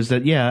saying to you was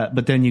that, yeah,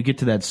 but then you get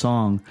to that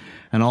song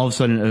and all of a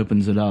sudden it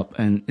opens it up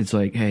and it's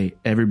like, hey,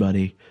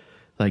 everybody,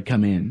 like,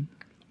 come in.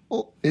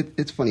 Well,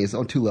 it's funny. It's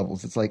on two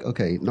levels. It's like,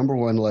 okay, number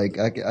one, like,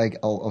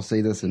 I'll say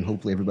this and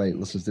hopefully everybody that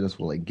listens to this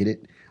will, like, get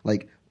it.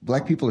 Like,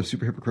 black people are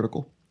super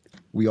hypocritical.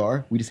 We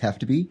are. We just have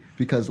to be.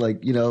 Because,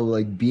 like, you know,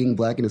 like, being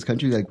black in this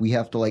country, like, we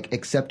have to, like,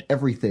 accept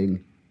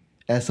everything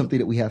as something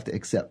that we have to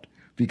accept.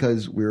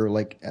 Because we're,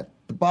 like, at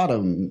the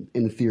bottom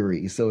in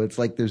theory. So it's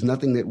like there's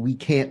nothing that we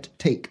can't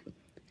take.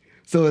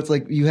 So it's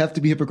like you have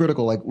to be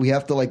hypocritical. Like, we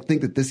have to, like,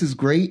 think that this is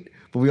great,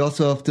 but we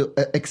also have to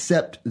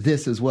accept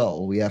this as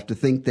well. We have to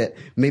think that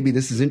maybe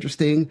this is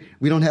interesting.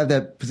 We don't have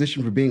that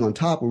position for being on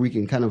top where we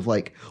can kind of,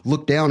 like,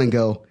 look down and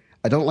go,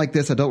 I don't like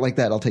this, I don't like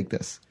that, I'll take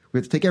this. We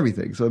have to take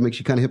everything. So it makes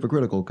you kind of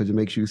hypocritical because it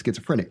makes you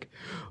schizophrenic.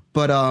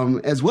 But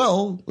as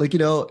well, like, you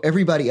know,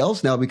 everybody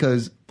else now,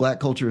 because black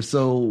culture is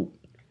so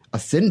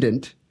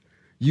ascendant,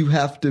 you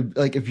have to,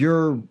 like, if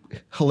you're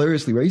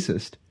hilariously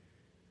racist,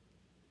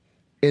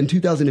 in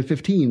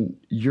 2015,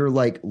 you're,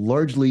 like,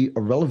 largely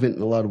irrelevant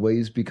in a lot of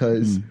ways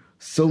because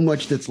so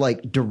much that's,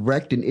 like,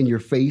 direct and in your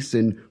face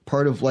and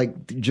part of,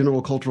 like, the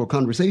general cultural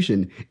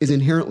conversation is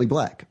inherently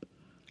black.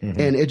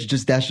 Mm-hmm. And it's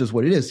just, that's just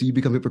what it is. So you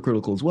become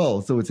hypocritical as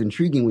well. So it's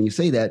intriguing when you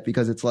say that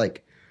because it's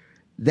like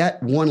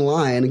that one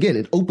line, again,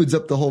 it opens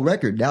up the whole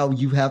record. Now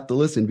you have to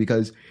listen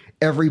because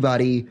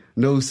everybody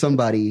knows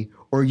somebody,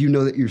 or you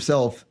know that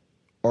yourself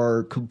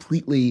are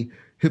completely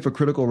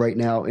hypocritical right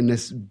now in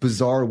this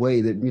bizarre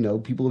way that, you know,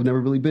 people have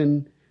never really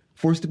been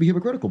forced to be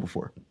hypocritical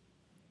before.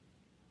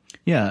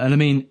 Yeah, and I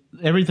mean,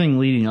 everything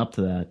leading up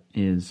to that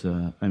is,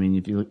 I mean,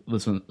 if you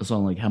listen to a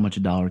song like How Much a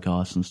Dollar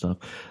Costs and stuff,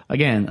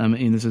 again, I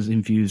mean, this is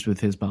infused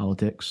with his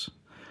politics,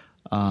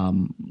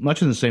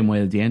 much in the same way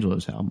that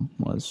D'Angelo's album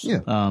was,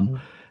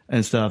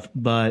 and stuff,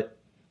 but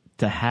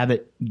to have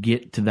it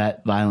get to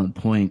that violent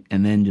point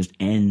and then just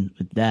end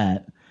with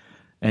that,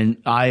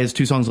 and I is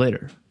 2 songs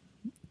later.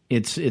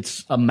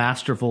 It's a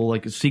masterful,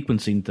 like, a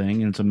sequencing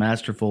thing, and it's a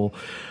masterful,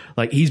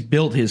 like, he's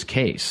built his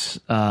case.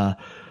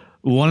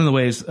 One of the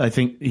ways I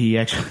think he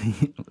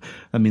actually,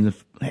 I mean,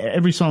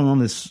 every song on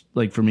this,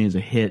 like, for me is a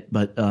hit,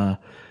 but the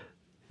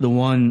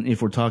one,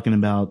 if we're talking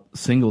about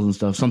singles and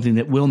stuff, something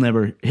that will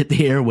never hit the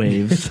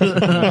airwaves,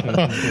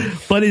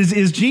 but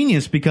is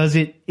genius because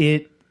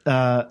it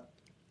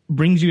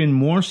brings you in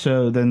more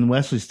so than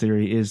Wesley's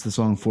Theory is the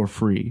song For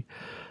Free.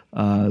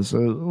 So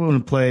I'm going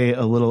to play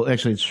a little,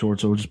 actually it's short,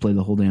 so we'll just play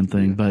the whole damn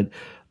thing, but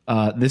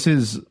this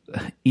is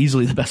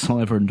easily the best song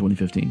I've heard in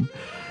 2015.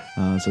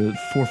 So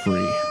For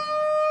Free.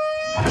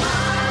 Fuck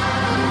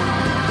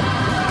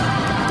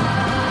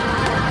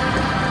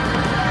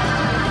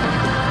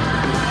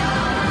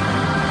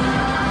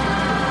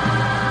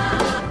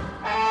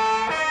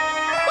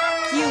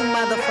you,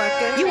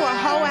 motherfucker. You a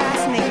hoe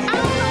ass nigga. I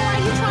don't know why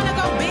you trying to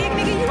go big,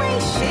 nigga. You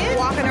ain't shit.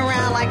 Walking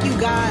around like you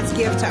God's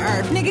gift to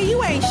earth. Nigga,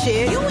 you ain't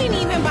shit. You ain't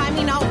even buy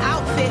me no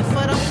outfit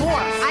for the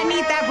 4th. I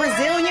need that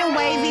Brazilian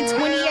wavy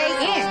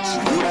 28-inch.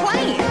 You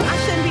playing. I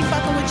shouldn't be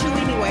fucking with you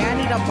anyway. I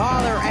need a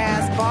baller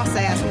ass, boss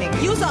ass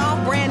nigga. You's a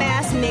off-brand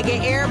ass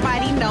nigga.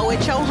 Everybody know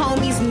it. Your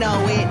homies know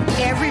it.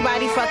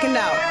 Everybody fucking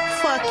know.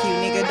 Fuck you,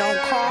 nigga. Don't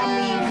call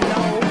me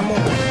no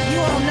more. You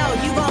don't know.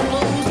 You gon'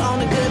 lose on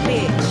a good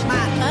bitch.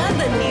 My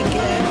other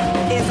nigga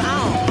is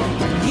on.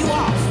 You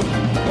off.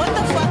 What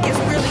the fuck is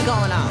really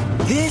going on?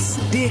 This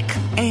dick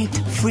ain't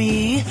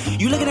free.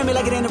 You looking at me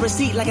like it ain't a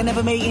receipt, like I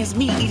never made ends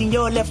meet, eating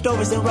your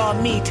leftovers and raw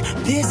meat.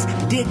 This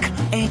dick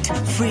ain't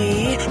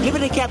free.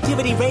 Living in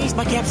captivity, raised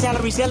my cap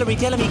salary, celery,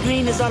 telling me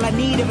green is all I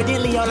need.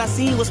 Evidently all I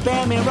seen was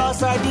spam and raw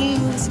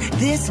sardines.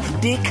 This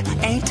dick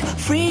ain't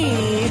free.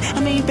 I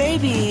mean,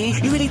 baby,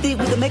 you really think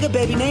we could make a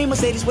baby name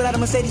Mercedes without a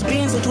Mercedes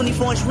Benz or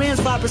 24-inch rims,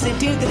 5%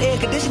 tint and air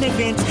conditioning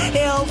vents?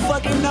 Hell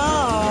fucking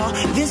no.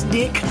 This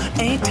dick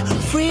ain't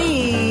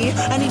free.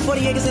 I need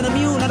 40 acres and a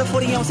mule, not a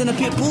 40 ounce in a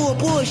pit bull.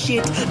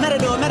 Bullshit.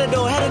 Matador, had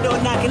a door,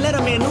 knock and let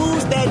him in.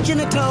 Who's that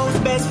genitals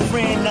best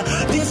friend?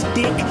 This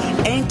dick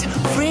ain't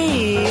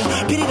free.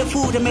 Pity the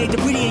food that made the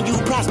pretty and you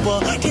prosper.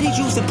 Titty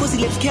juice and pussy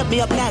lips kept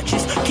me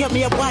obnoxious, kept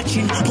me up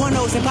watching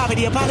pornos and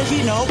poverty.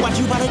 Apology, no. Watch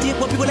you politic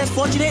with people less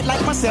fortunate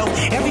like myself.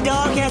 Every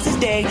dog has his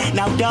day.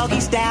 Now doggy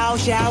style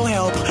shall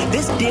help.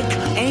 This dick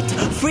ain't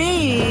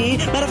free.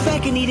 Matter of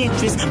fact, it need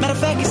interest. Matter of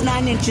fact, it's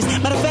 9 inches.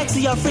 Matter of fact,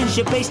 see your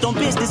friendship based on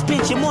business.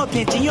 Pinching, more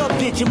pinching, your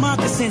pinching. My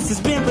consensus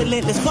been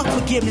relentless. Fuck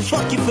forgiveness,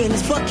 fuck your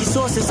feelings, fuck your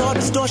sources. All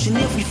distortion.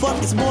 If we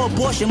fuck, it's more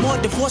abortion, more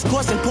divorce,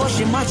 course and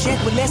portion. My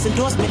check with less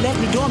endorsement left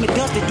me dormant,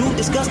 dusted, dude,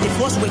 disgusted.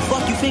 Force away,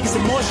 fuck you, figures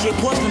and more shit.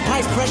 Porcelain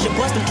pipes, pressure,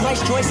 busting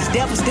twice, choices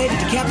devastated,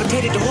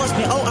 decapitated the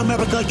horseman. Oh,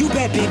 America, you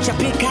bad bitch. I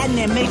picked cotton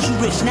and made you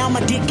rich. Now my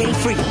dick ain't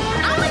free.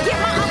 I'ma get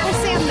my Uncle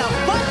Sam to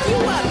fuck you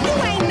up. You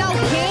ain't no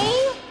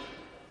king.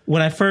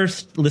 When I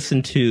first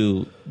listened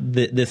to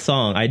this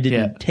song, I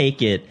didn't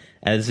take it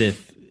as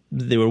if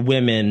there were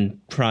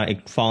women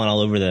falling all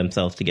over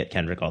themselves to get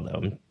Kendrick, although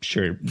I'm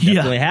sure it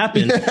definitely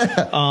happened.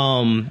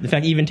 In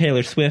fact, even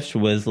Taylor Swift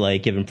was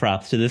like giving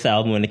props to this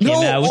album when it came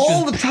out.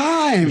 All the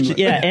time.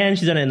 And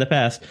she's done it in the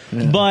past.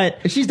 Yeah.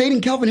 But she's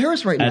dating Calvin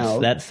Harris right now.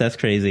 That's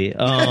crazy.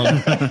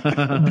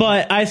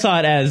 But I saw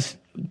it as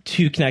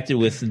too connected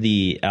with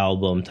the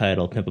album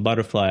title, Pimp a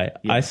Butterfly.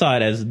 Yeah. I saw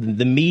it as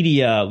the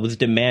media was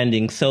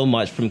demanding so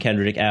much from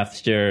Kendrick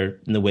after,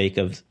 in the wake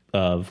of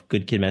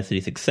Good Kid, Mad City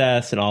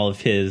success and all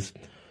of his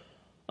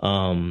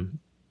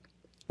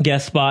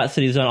guest spots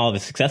that he's done, all of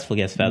his successful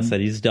guest spots that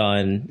he's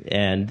done,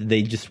 and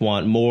they just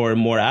want more and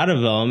more out of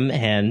him,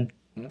 and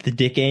the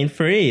dick ain't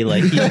free.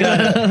 Like, he's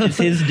got it's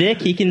his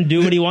dick. He can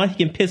do what he wants.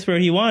 He can piss where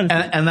he wants.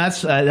 And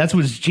that's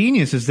what's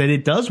genius, is that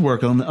it does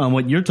work on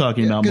what you're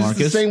talking about, Marcus.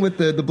 It's the same with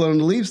the Blood on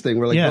the Leaves thing,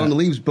 where like Blood on the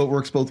Leaves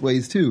works both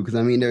ways too. Because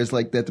I mean, there's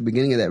like at the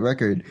beginning of that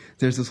record,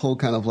 there's this whole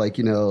kind of like,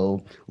 you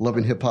know, love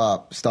and hip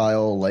hop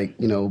style, like,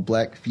 you know,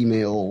 black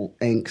female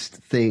angst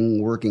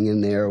thing working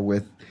in there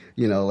with,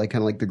 you know, like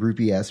kind of like the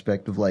groupie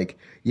aspect of like,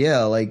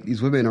 yeah, like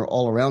these women are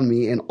all around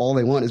me and all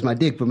they want is my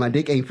dick, but my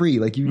dick ain't free.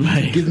 Like, you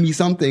need to give me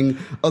something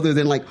other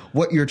than like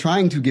what you're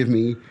trying to give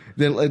me,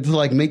 then to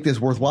like make this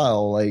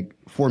worthwhile, like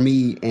for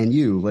me and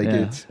you. Like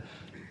it's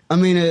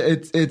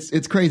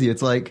crazy.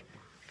 It's like,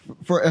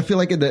 I feel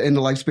like in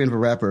the lifespan of a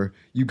rapper,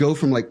 you go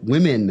from like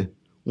women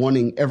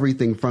wanting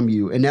everything from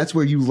you, and that's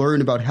where you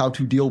learn about how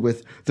to deal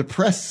with the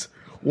press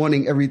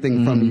wanting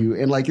everything from you,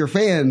 and like your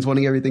fans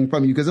wanting everything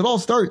from you, because it all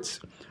starts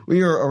when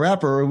you're a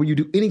rapper or when you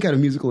do any kind of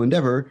musical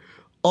endeavor.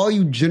 All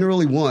you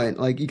generally want,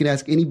 like you can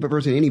ask any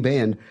person, any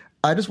band,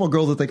 I just want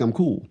girls to think I'm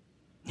cool.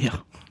 Yeah.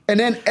 And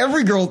then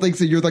every girl thinks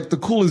that you're like the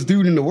coolest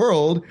dude in the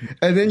world.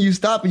 And then you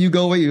stop and you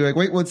go, you're like,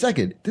 wait 1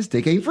 second, this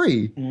dick ain't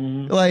free.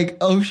 Like,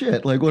 oh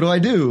shit, like what do I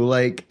do?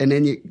 Like, and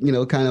then you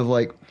know, kind of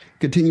like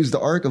continues the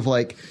arc of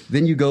like,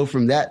 then you go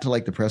from that to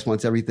like the press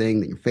wants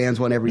everything, then your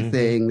fans want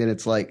everything. Then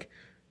it's like,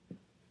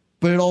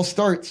 but it all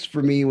starts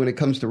for me when it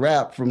comes to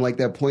rap from like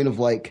that point of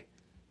like,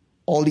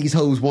 all these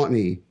hoes want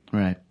me.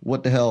 Right.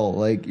 What the hell?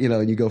 Like, you know,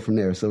 and you go from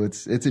there. So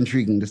it's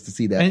intriguing just to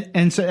see that.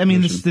 And so, I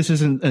mean, this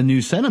isn't a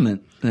new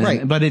sentiment.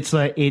 Right. But it's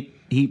like,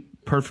 he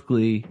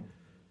perfectly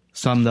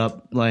summed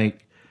up,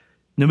 like,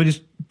 nobody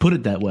just put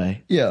it that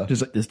way. Yeah.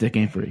 Just like, this dick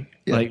ain't free.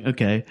 Yeah. Like,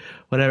 okay,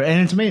 whatever.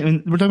 And it's amazing. I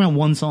mean, we're talking about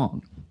one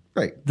song.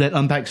 Right. That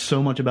unpacks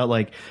so much about,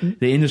 like,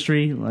 the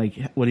industry, like,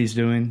 what he's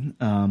doing,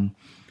 and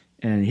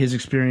his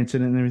experience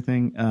in it and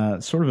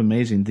everything. Sort of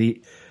amazing.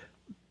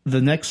 The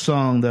next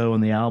song, though,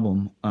 on the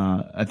album,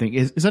 I think,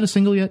 is that a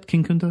single yet,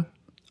 King Kunta?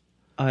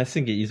 I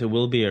think it either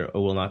will be or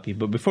will not be.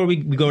 But before we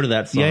go to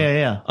that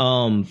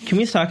song, can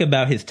we talk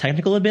about his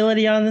technical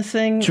ability on this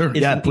thing? Sure,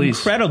 it's please.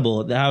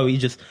 Incredible how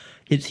he's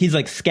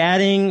like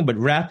scatting but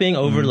rapping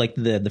over like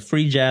the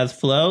free jazz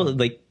flow.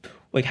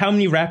 Like how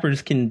many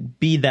rappers can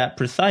be that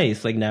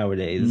precise like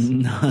nowadays?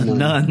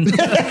 None.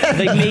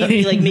 like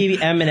maybe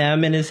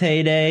Eminem in his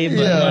heyday,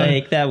 but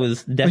like that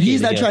was definitely. But he's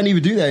not trying to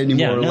even do that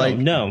anymore. Yeah,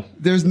 no.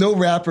 There's no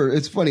rapper.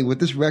 It's funny with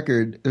this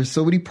record. There's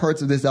so many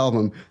parts of this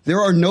album. There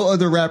are no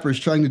other rappers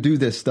trying to do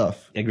this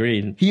stuff.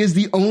 Agreed. He is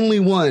the only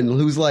one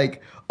who's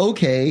like,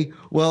 okay,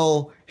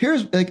 well,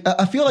 here's like,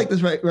 I feel like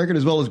this record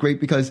as well is great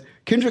because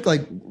Kendrick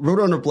like wrote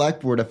on a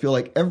blackboard. I feel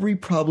like every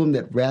problem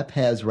that rap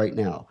has right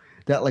now.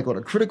 That like on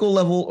a critical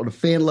level, on a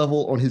fan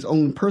level, on his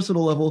own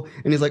personal level.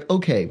 And he's like,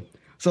 okay,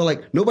 so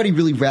like nobody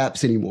really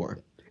raps anymore.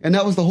 And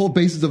that was the whole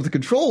basis of the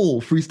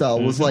Control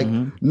freestyle was like,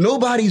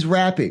 nobody's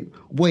rapping.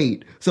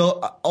 Wait, so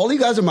all you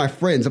guys are my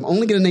friends. I'm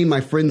only going to name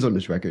my friends on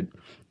this record.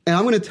 And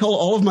I'm going to tell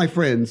all of my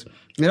friends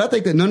that I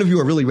think that none of you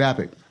are really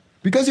rapping.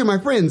 Because you're my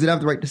friends and I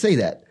have the right to say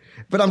that.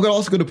 But I'm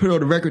also going to put it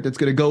on a record that's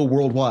going to go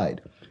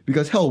worldwide.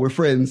 Because hell, we're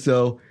friends,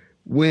 so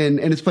and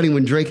it's funny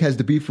when Drake has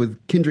the beef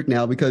with Kendrick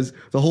now because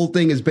the whole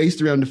thing is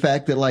based around the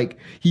fact that like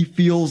he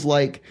feels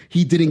like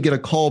he didn't get a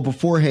call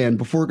beforehand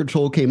before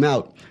Control came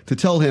out to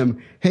tell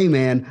him, hey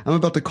man, I'm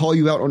about to call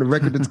you out on a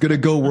record that's going to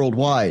go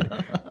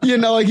worldwide. You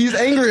know, like he's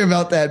angry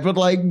about that, but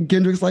like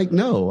Kendrick's like,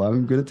 no,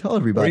 I'm going to tell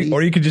everybody.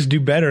 Or you could just do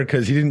better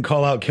because he didn't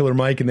call out Killer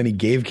Mike and then he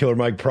gave Killer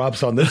Mike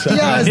props on this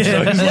Yes.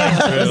 episode. So he's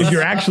like, if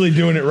you're actually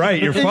doing it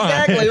right, you're fine.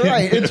 Exactly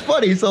right. It's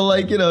funny. So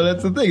like, you know,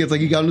 that's the thing. It's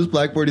like he got on his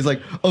blackboard. He's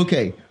like,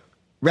 okay,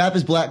 rap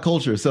is black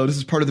culture, so this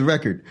is part of the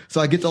record.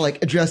 So I get to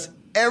like address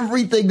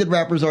everything that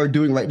rappers are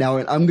doing right now,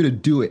 and I'm going to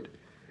do it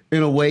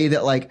in a way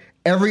that like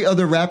every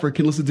other rapper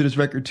can listen to this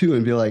record too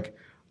and be like,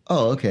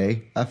 oh,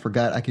 okay, I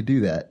forgot I could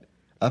do that.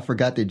 I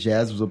forgot that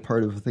jazz was a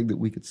part of a thing that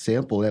we could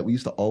sample, that we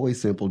used to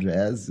always sample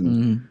jazz.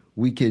 And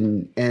we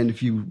can, and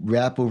if you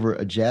rap over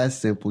a jazz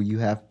sample, you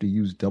have to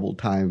use double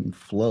time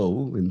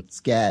flow and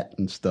scat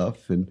and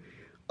stuff. And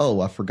oh,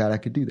 I forgot I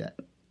could do that.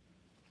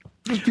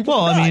 Well,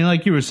 I mean,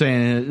 like you were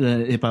saying,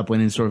 hip hop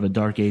went in sort of a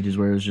dark ages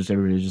where it was just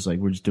everybody was just like,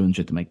 we're just doing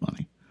shit to make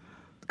money.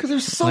 Because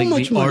there's so like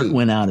much the money. art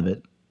went out of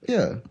it.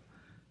 Yeah.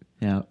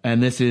 Yeah.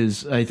 And this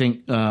is, I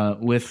think,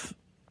 with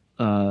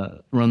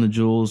Run the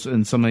Jewels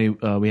and somebody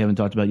we haven't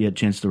talked about yet,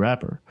 Chance the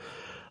Rapper.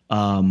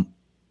 I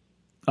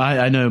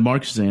know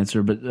Mark's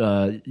answer, but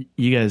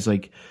you guys,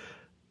 like,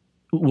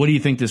 what do you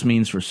think this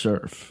means for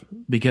Surf?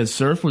 Because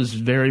Surf was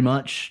very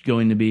much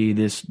going to be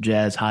this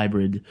jazz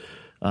hybrid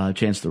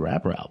Chance the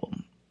Rapper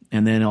album.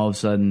 And then all of a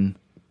sudden,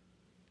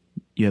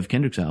 you have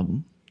Kendrick's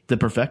album that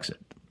perfects it.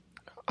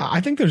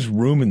 I think there's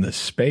room in the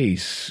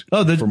space.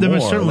 Oh, there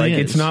certainly like, is.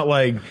 It's not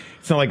like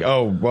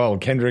oh well,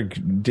 Kendrick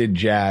did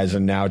jazz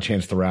and now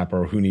Chance the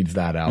Rapper. Who needs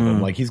that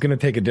album? Like he's going to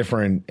take a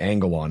different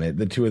angle on it.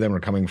 The two of them are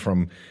coming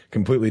from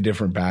completely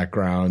different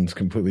backgrounds,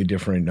 completely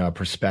different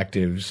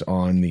perspectives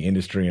on the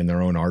industry and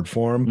their own art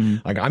form.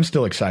 Like I'm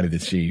still excited to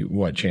see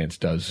what Chance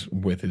does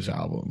with his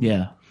album.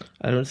 Yeah.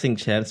 I don't think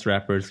Chance the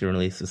Rapper is going to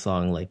release a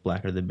song like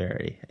Blacker the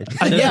Berry.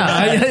 I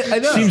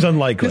know. Seems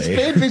unlikely. His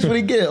fan base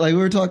wouldn't get it. Like we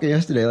were talking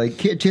yesterday. Like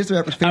Chance the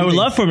Rapper's fan I would base.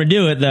 love for him to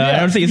do it, though. I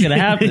don't think it's going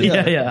to happen.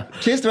 Yeah.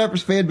 Chance the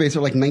Rapper's fan base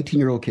are like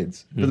 19-year-old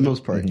kids for the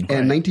most part. And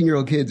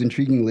 19-year-old kids,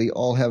 intriguingly,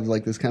 all have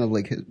like this kind of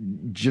like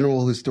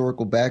general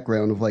historical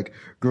background of like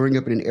growing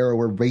up in an era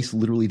where race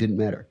literally didn't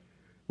matter.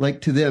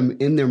 Like to them,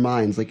 in their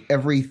minds, like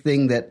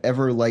everything that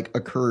ever like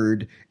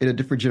occurred in a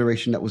different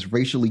generation that was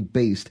racially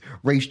based,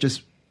 race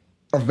just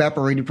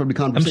evaporated from the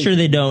conversation. I'm sure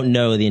they don't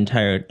know the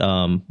entire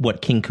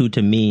what King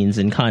Kuta means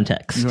in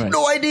context. Right.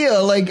 No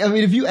idea. Like, I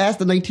mean, if you ask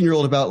the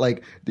 19-year-old about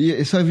like,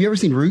 so have you ever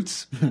seen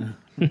Roots?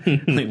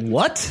 Like,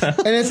 what?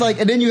 And it's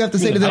like, and then you have to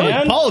say to them,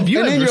 like, Paul, and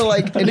then you're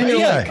like,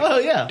 oh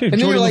yeah, Dude, and then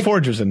Jordan you're like,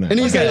 LaForge in there. and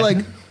you say like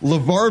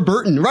LeVar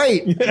Burton,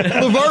 right?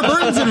 LeVar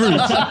Burton's in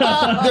Roots.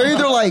 They're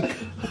either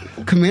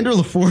like Commander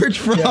LaForge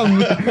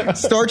from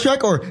Star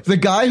Trek or the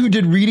guy who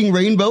did Reading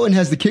Rainbow and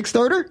has the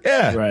Kickstarter.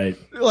 Yeah, right.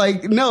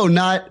 Like, no,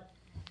 not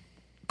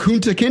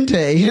Kunta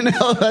Kinte. You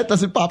know, that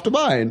doesn't pop to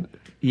mind.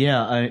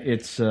 Yeah,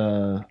 let's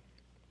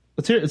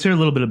hear a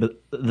little bit of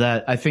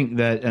that. I think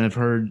that, and I've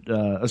heard,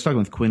 I was talking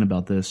with Quinn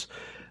about this.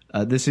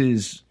 This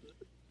is,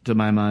 to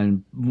my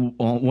mind,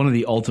 one of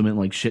the ultimate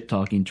like shit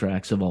talking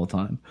tracks of all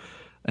time,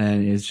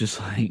 and it's just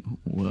like,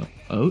 well,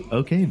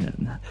 okay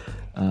then.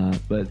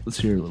 But let's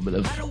hear a little bit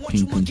of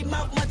King Kunta.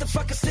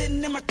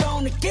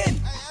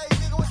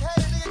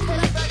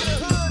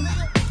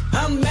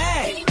 I'm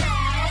mad,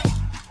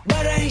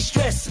 but I ain't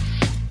stressing.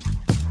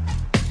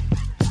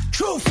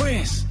 True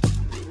friends.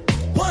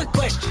 One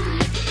question.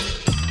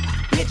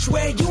 Bitch,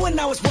 where you and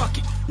I was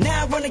walking.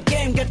 Now I run the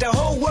game, got the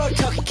whole world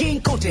talking.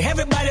 King Kunta,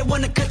 everybody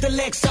wanna cut the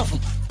legs off him.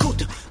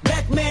 Kunta,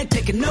 black man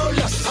taking no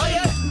losses. Oh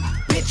yeah.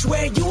 Bitch,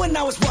 where you and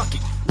I was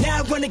walking. Now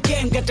I run the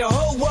game, got the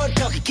whole world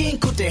talking. King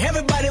Kunta,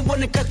 everybody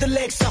wanna cut the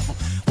legs off him.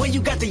 When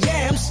you got the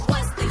yams.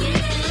 What's the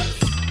yams?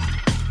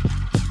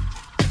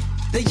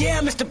 The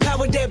yam is the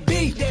power that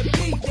be.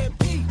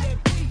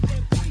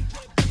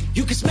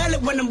 You can smell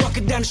it when I'm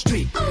walking down the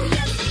street. Oh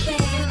yes we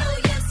can, oh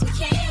yes we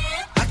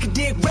can. I can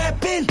dig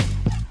rapping,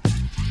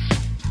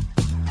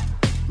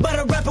 but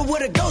a rapper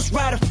with a ghost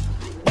rider.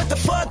 What the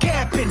fuck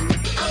happened?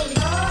 Oh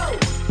no!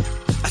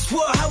 I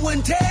swore I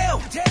wouldn't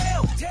tell.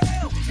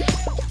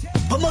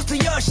 But most of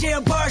y'all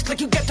share bars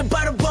like you got the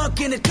bottom bunk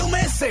in a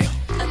two-man sale.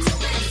 A two-man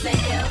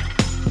sale.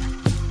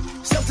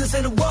 Something's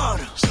in the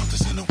water.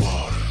 Something's in the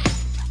water.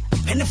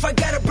 And if I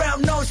got a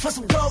brown nose for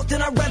some gold,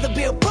 then I'd rather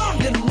be a bum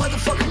than a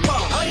motherfucking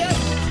ball. Oh yeah?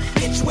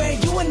 Bitch, where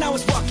you and I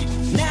was walking.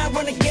 Now I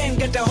run the game,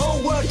 got the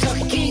whole world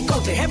talking. King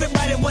Kunta,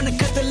 everybody wanna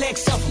cut the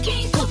legs off him.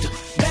 King Kunta,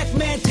 black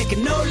man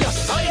taking no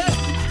losses. Oh yeah?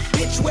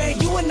 Bitch, where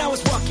you and I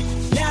was walking.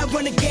 Now I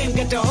run the game,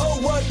 got the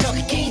whole world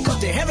talking. King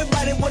Kunta,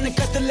 everybody wanna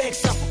cut the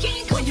legs off him.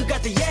 When you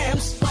got the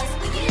yams.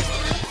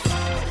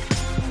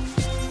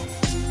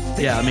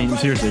 Yeah, I mean,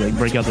 seriously, like,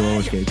 break out the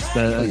roller skates.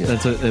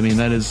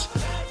 That is,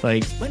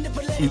 like,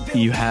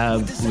 you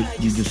have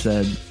what you just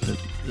said,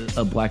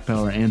 a Black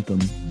Power anthem,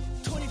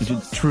 which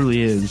it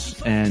truly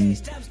is,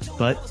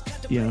 but,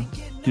 you know,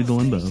 do the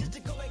limbo.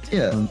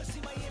 Yeah.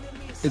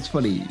 It's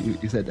funny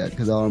you said that,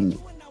 because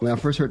when I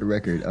first heard the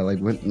record, I like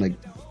went like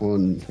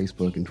on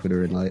Facebook and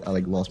Twitter, and I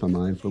like lost my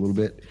mind for a little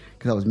bit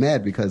because I was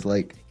mad because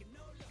like,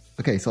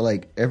 okay, so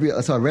like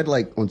so I read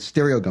like on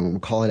Stereo Gum, I'm gonna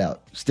call it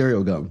out,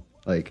 Stereo Gum,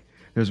 like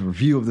there's a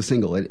review of the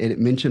single, and it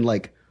mentioned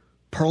like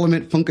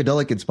Parliament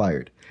Funkadelic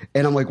inspired,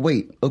 and I'm like,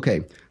 wait,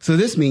 okay, so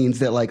this means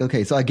that like,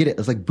 okay, so I get it,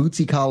 it's like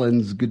Bootsy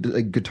Collins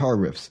like, guitar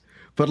riffs,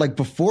 but like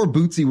before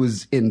Bootsy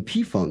was in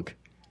P-Funk,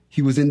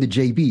 he was in the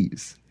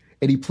JBs,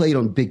 and he played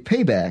on Big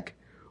Payback,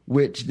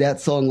 which that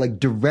song like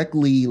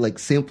directly like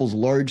samples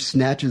large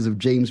snatches of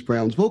James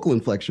Brown's vocal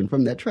inflection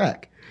from that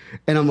track.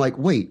 And I'm like,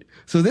 wait,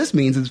 so this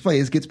means, it's funny,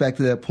 this gets back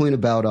to that point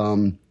about,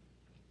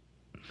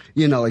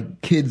 you know,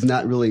 like kids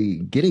not really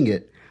getting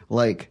it.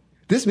 Like,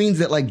 this means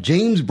that like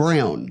James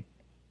Brown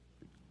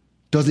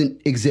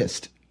doesn't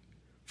exist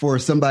for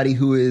somebody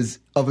who is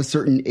of a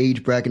certain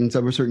age bracket and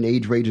of a certain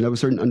age range and of a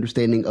certain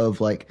understanding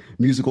of like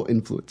musical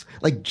influence.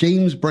 Like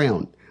James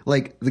Brown.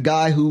 Like the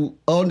guy who,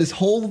 this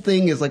whole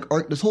thing is like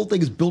art. This whole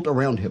thing is built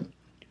around him,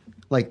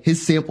 like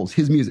his samples,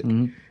 his music.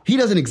 Mm-hmm. He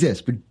doesn't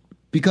exist, but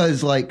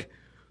because like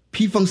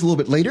P-Funk's a little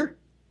bit later,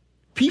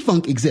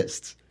 P-Funk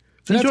exists.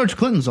 So George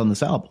Clinton's on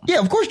this album. Yeah,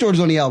 of course George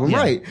is on the album,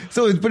 right?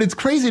 So, but it's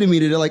crazy to me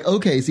that they're like,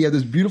 okay, so you have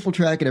this beautiful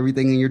track and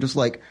everything, and you're just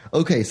like,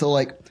 okay, so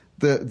like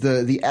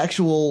the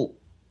actual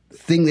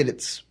thing that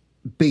it's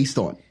based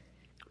on,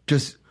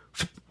 just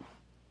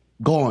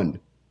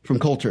gone from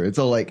culture. And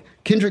so like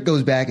Kendrick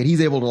goes back and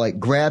he's able to like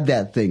grab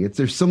that thing.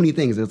 There's so many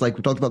things. It's like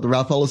we talked about the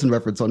Ralph Ellison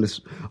reference on this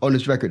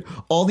record.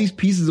 All these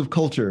pieces of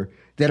culture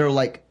that are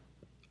like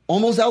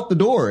almost out the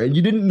door, and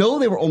you didn't know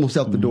they were almost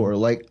out the door.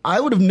 Like I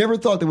would have never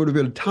thought there would have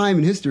been a time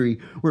in history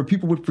where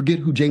people would forget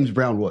who James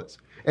Brown was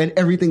and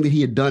everything that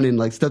he had done and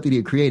like stuff that he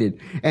had created.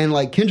 And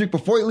like Kendrick,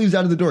 before he leaves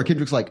out of the door,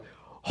 Kendrick's like,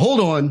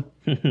 hold on.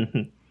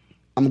 I'm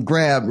gonna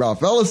grab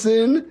Ralph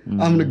Ellison.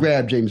 I'm gonna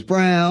grab James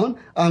Brown.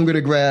 I'm gonna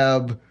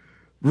grab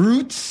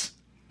Roots,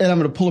 and I'm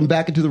going to pull them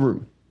back into the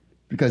room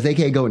because they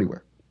can't go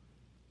anywhere.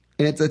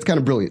 And it's kind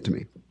of brilliant to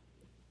me.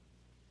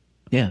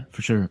 Yeah,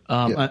 for sure.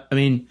 I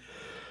mean,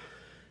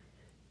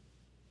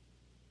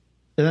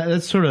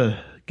 that sort of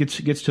gets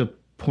to a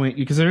point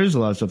because there is a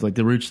lot of stuff like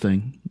the Roots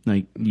thing.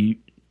 Like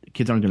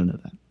kids aren't going to know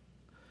that.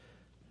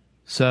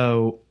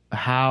 So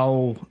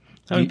how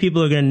many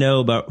people are going to know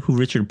about who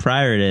Richard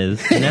Pryor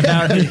is and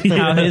about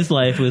how his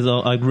life was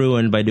all, like,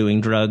 ruined by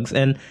doing drugs?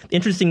 And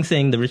interesting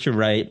thing, the Richard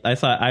Wright,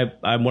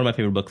 I'm one of my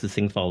favorite books is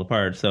Things Fall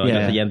Apart, so I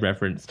got the end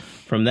reference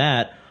from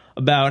that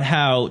about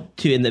how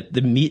the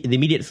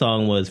immediate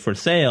song was For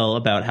Sale,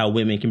 about how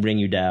women can bring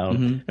you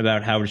down,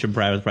 about how Richard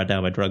Pryor was brought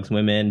down by drugs and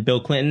women.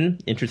 Bill Clinton,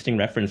 interesting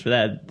reference for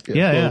that.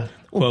 Yeah.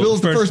 Well, Bill's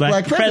the first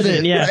black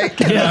president. Right?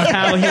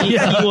 How he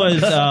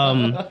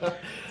was...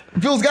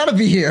 Bill's got to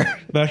be here.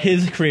 About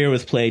his career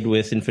was plagued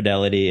with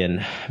infidelity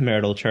and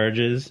marital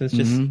charges. It's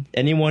just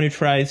anyone who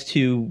tries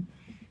to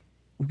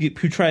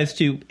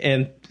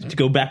and to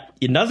go back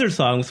in other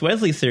songs,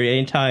 Wesley's theory,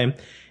 anytime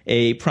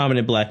a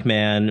prominent black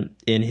man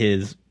in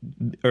his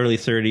early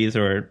 30s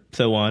or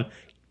so on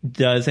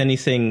does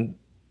anything,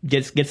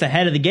 gets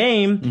ahead of the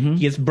game,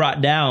 he gets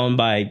brought down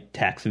by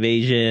tax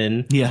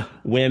evasion,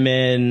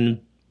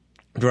 women,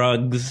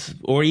 drugs,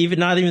 or even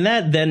not even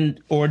that, then,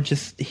 or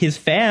just his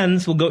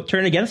fans will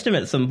turn against him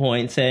at some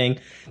point, saying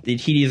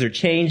that he either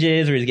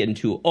changes, or he's getting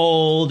too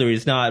old, or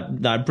he's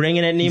not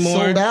bringing it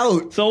anymore.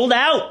 Sold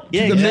out.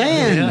 Yeah, the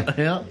man.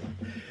 Yeah.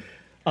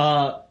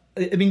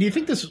 I mean, do you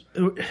think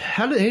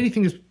how do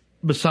anything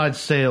besides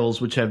sales,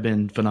 which have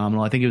been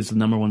phenomenal? I think it was the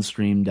 #1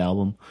 streamed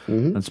album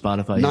on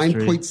Spotify.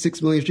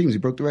 9.6 million streams. He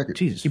broke the record.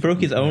 Jesus, he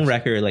broke his own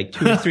record like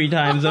 2 or 3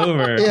 times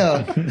over.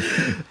 Yeah.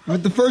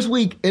 But the first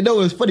week, and no,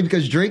 it was funny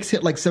because Drake's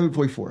hit like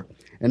 7.4.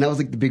 And that was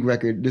like the big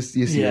record this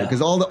year.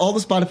 Because all the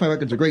Spotify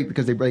records are great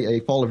because they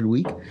fall every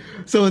week.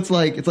 So it's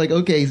like,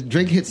 okay,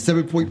 Drake hits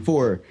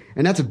 7.4.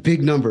 And that's a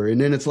big number.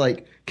 And then it's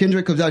like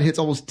Kendrick comes out and hits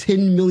almost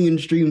 10 million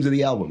streams of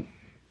the album.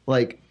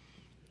 Like,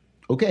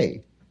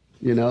 okay.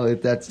 You know,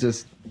 that's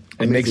just...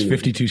 It makes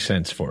 52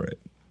 cents for it.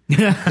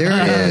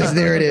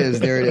 There it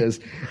is.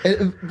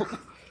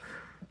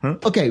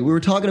 Okay, we were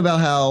talking about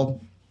how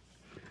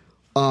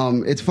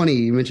it's funny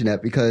you mentioned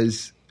that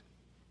because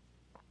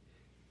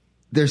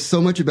there's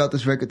so much about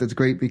this record that's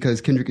great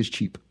because Kendrick is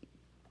cheap.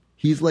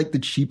 He's like the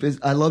cheapest.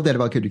 I love that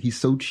about Kendrick. He's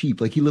so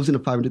cheap. Like he lives in a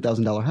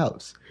 $500,000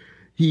 house.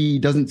 He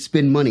doesn't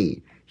spend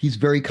money. He's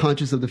very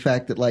conscious of the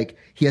fact that like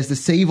he has to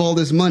save all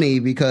this money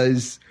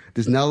because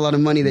there's not a lot of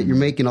money that you're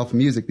making off of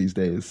music these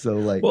days. So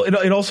like, well,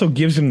 it also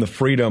gives him the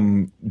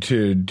freedom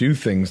to do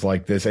things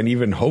like this, and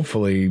even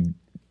hopefully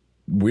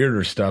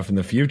weirder stuff in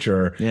the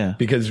future. Yeah,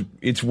 because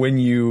it's when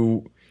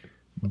you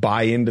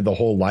buy into the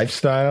whole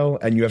lifestyle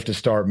and you have to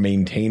start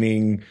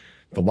maintaining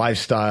the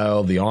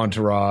lifestyle, the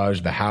entourage,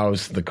 the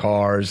house, the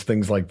cars,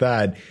 things like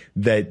that,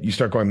 that you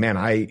start going, man,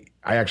 I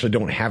actually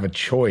don't have a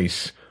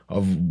choice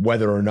of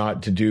whether or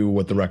not to do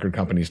what the record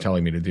company is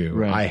telling me to do.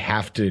 Right. I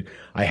have to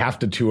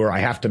tour. I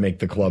have to make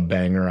the club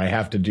banger. I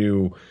have to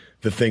do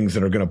the things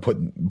that are going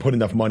to put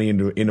enough money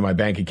into my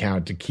bank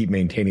account to keep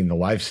maintaining the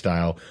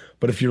lifestyle.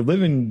 But if you're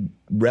living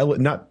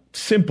not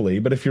simply,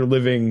 but if you're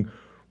living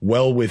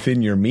well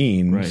within your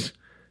means, Right.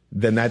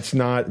 then that's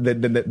not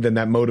then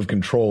that mode of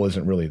control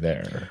isn't really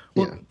there.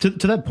 Well, to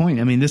that point,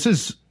 I mean, this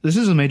is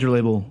a major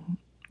label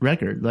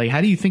record. Like,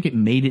 how do you think it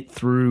made it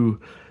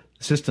through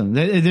the system?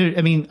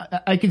 I mean,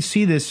 I could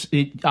see this.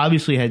 It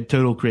obviously had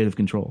total creative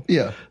control.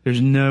 Yeah.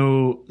 There's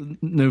no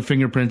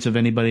fingerprints of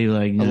anybody.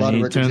 Like, A lot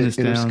of records turn at this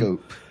down. Interscope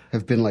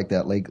have been like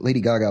that. Like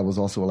Lady Gaga was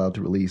also allowed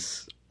to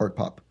release art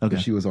pop Okay.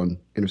 because she was on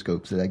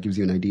Interscope. So that gives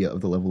you an idea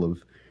of the level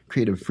of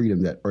creative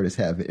freedom that artists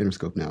have at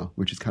Interscope now,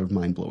 which is kind of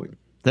mind blowing.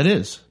 That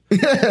is.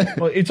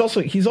 Well, he's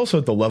also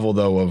at the level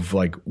though of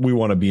like, we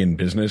want to be in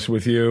business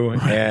with you,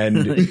 and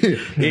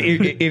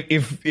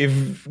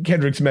if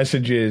Kendrick's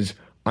message is,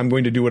 I'm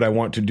going to do what I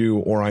want to do,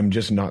 or I'm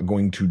just not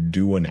going to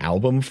do an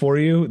album for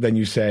you, then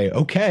you say,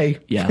 okay,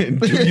 Yeah.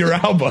 do your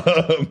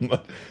album.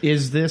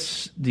 Is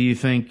this? Do you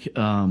think?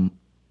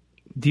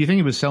 Do you think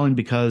it was selling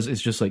because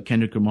it's just like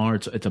Kendrick Lamar?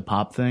 It's a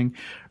pop thing,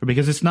 or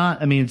because it's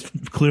not? I mean, it's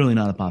clearly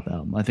not a pop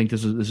album. I think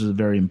this is a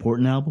very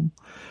important album,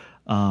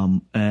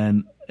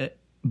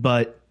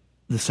 but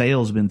the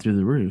sales have been through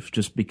the roof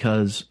just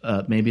because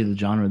maybe the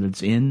genre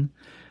that's in.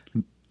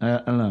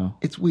 I don't know.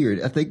 It's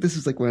weird. I think this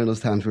is like one of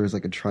those times where it's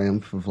like a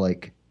triumph of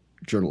like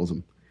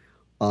journalism.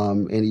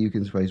 Andy, you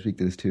can probably speak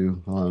to this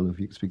too. I don't know if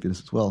you can speak to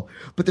this as well.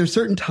 But there's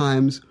certain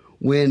times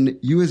when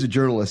you as a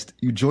journalist,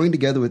 you join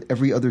together with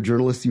every other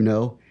journalist you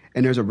know,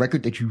 and there's a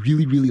record that you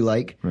really, really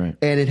like, right.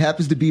 and it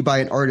happens to be by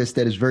an artist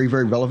that is very,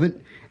 very relevant,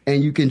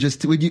 and you can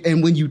just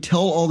when you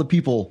tell all the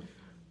people,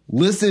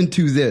 listen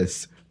to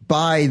this,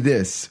 buy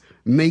this,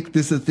 make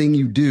this a thing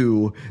you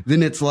do,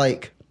 then it's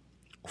like,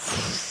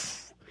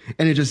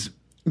 and it just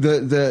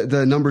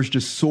the numbers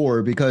just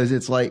soar because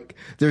it's like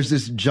there's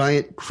this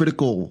giant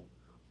critical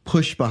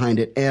push behind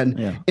it. And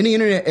in the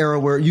internet era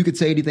where you could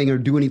say anything or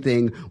do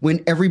anything,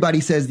 when everybody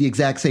says the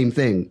exact same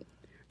thing,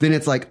 then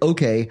it's like,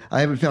 okay, I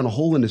haven't found a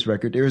hole in this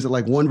record. There isn't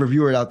like one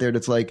reviewer out there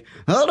that's like,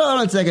 hold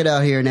on a second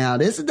out here now.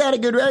 This is not a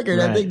good record.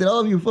 Right. I think that all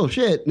of you are full of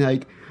shit. And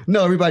like,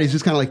 no, everybody's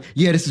just kind of like,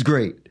 yeah, this is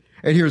great.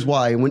 And here's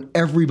why. And when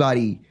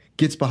everybody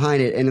gets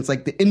behind it, and it's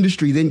like the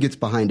industry then gets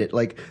behind it.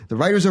 Like the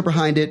writers are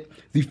behind it,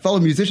 the fellow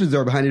musicians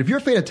are behind it. If you're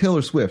a fan of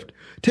Taylor Swift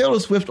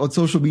on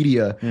social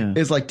media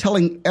is like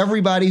telling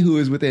everybody who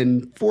is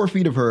within 4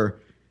 feet of her,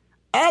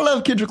 I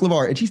love Kendrick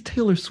Lamar, and she's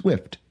Taylor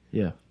Swift.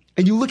 Yeah.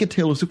 And you look at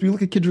Taylor Swift, you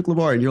look at Kendrick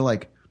Lamar, and you're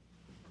like,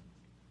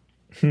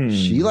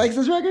 she likes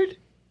this record?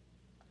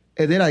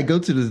 And then I go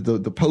to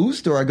the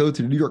Post, or I go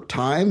to the New York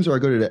Times, or I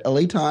go to the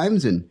LA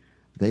Times, and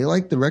they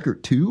like the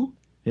record too?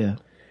 Yeah.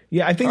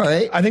 Yeah, I think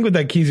what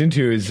that keys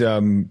into is,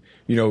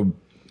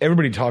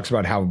 everybody talks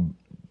about how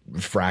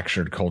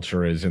fractured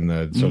culture is in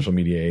the social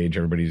media age.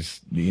 Everybody's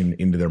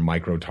into their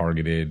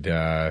micro-targeted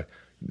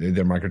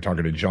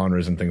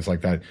genres and things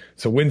like that.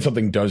 So when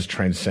something does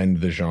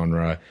transcend the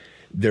genre,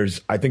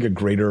 there's, I think, a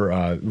greater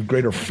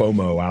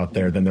FOMO out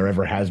there than there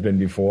ever has been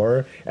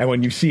before. And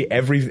when you see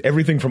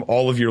everything from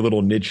all of your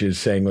little niches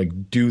saying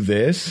like, do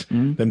this,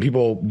 then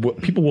people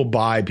will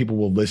buy, people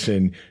will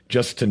listen,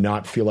 just to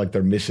not feel like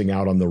they're missing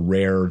out on the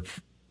rare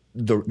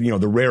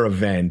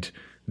event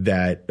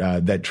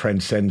that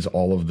transcends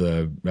all of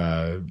the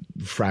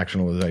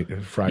fractions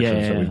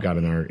that we've got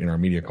in our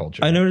media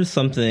culture. I noticed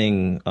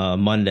something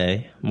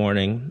Monday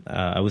morning.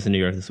 I was in New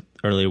York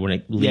earlier when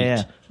it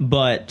leaked,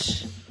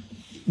 but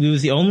it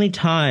was the only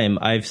time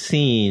I've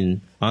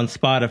seen on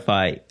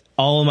Spotify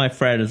all of my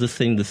friends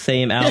listening to the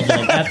same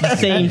album at the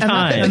same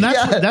time. And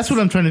that's what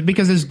I'm trying to,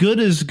 because as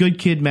Good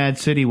Kid, Mad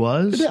City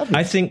was,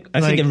 I think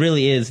it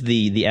really is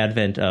the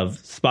advent of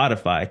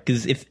Spotify,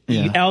 because if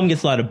the album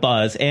gets a lot of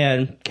buzz,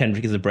 and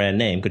Kendrick is a brand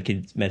name, Good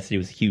Kid, Mad City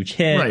was a huge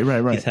hit.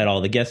 Right. He's had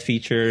all the guest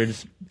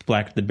features.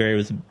 Black the Berry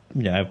was,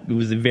 it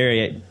was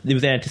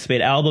an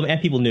anticipated album,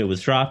 and people knew it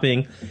was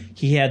dropping.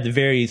 He had the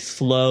very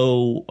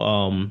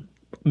slow,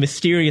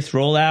 mysterious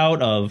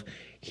rollout of,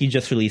 he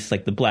just released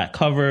like the black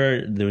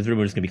cover. There was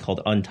rumors going to be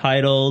called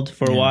Untitled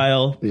for a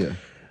while. Yeah.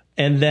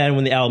 And then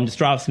when the album just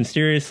drops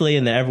mysteriously,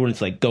 and then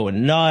everyone's like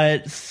going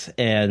nuts,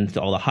 and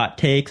all the hot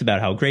takes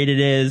about how great it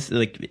is.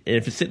 Like,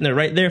 if it's sitting there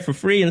right there for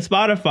free in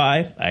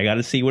Spotify, I got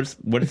to see what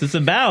is this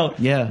about.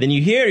 Then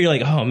you hear it, you're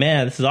like, oh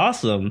man, this is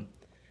awesome.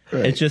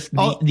 Right. It's just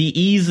the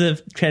ease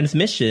of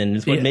transmission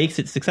is what makes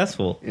it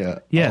successful.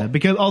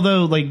 Because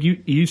although like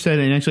you said,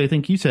 and actually I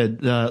think you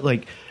said,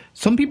 like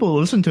some people who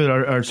listen to it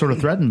are sort of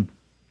threatened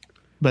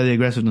by the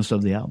aggressiveness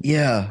of the album.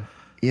 Yeah,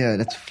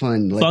 that's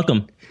fun. Like, fuck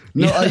them.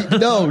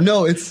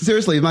 No, it's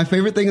seriously my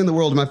favorite thing in the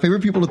world. My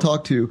favorite people to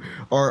talk to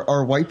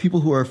are white people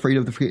who are afraid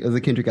of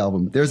the Kendrick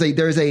album. There's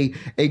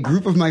a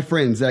group of my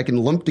friends that I can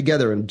lump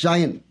together in a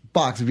giant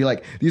box and be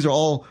like, these are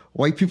all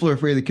white people who are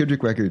afraid of the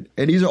Kendrick record,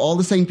 and these are all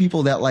the same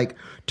people that like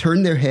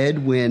turned their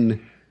head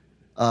when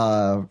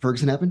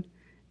Ferguson happened,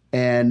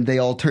 and they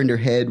all turned their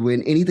head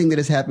when anything that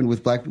has happened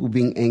with black people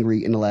being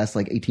angry in the last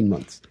like 18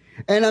 months.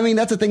 And I mean,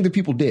 that's a thing that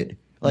people did.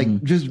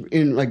 Like, just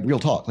in, like, real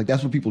talk. Like,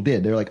 that's what people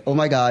did. They're like, oh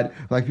my God,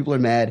 black people are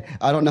mad.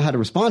 I don't know how to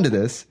respond to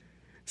this,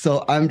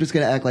 so I'm just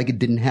going to act like it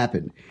didn't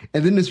happen.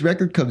 And then this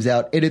record comes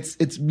out, and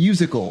it's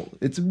musical.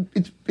 It's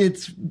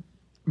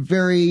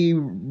very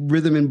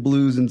rhythm and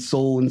blues and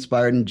soul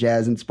inspired and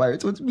jazz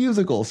inspired. So it's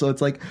musical. So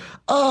it's like,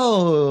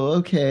 oh,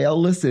 okay,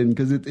 I'll listen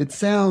because it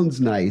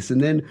sounds nice.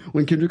 And then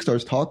when Kendrick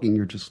starts talking,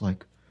 you're just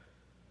like,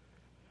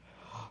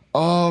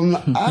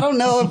 I don't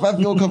know if I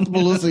feel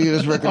comfortable listening to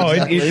this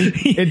record.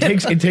 It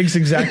takes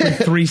exactly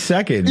 3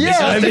 seconds.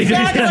 Yeah,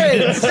 exactly.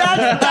 That's the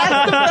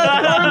best part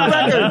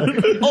of the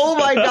record. Oh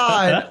my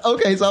God.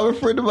 Okay, so I have a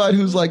friend of mine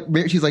who's like,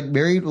 she's like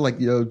married with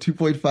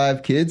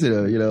 2.5 kids in a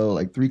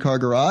 3-car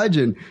garage,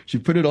 and she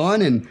put it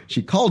on and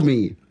she called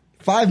me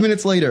 5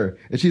 minutes later,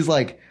 and she's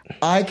like,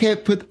 I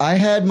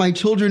had my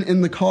children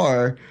in the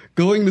car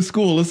going to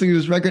school listening to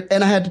this record,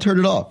 and I had to turn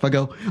it off. I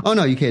go, oh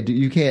no, you can't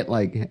do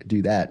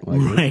that.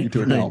 Right.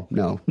 No,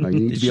 you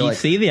need Did to be she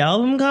see the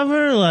album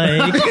cover?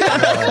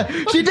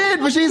 She did,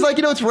 but she's like,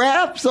 it's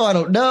rap, so I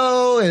don't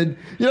know. And,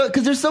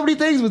 because there's so many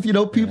things with,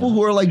 people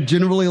who are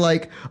generally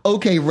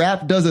okay,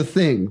 rap does a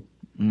thing.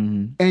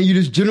 Mm-hmm. And you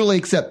just generally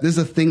accept this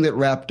is a thing that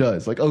rap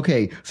does.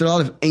 Okay, so a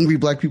lot of angry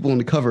black people on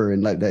the cover,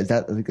 and I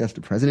think that's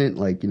the president,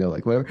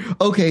 whatever.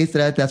 Okay,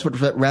 so that's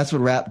what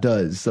rap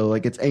does. So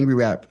it's angry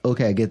rap.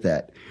 Okay, I get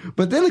that.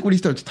 But then when he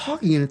starts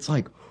talking, and it's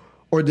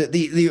or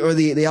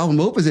the album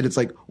opens it, it's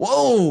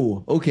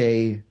whoa,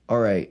 okay, all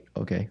right,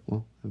 okay,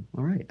 well,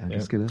 all right, I'm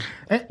just gonna.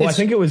 Well, I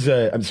think it was.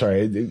 I'm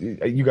sorry,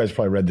 you guys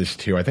probably read this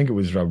too. I think it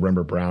was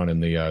Rember Brown in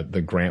the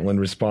Grantland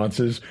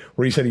responses,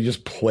 where he said he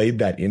just played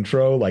that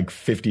intro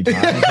 50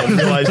 times and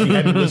realized he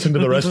hadn't listened to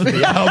the rest of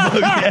the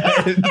album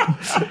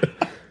yet.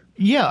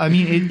 Yeah, I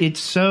mean,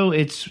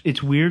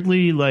 it's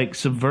weirdly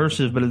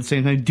subversive, but at the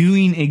same time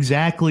doing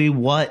exactly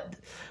what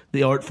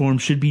the art form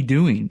should be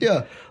doing.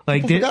 Yeah,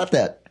 people forgot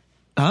that.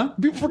 Huh?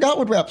 People forgot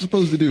what rap's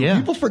supposed to do. Yeah.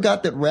 People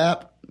forgot that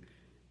rap.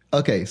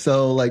 Okay,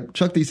 so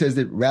Chuck D says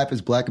that rap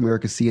is Black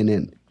America's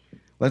CNN.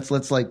 Let's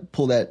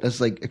pull that.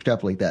 Let's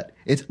extrapolate that.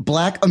 It's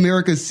Black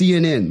America's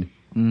CNN.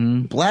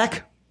 Mm-hmm.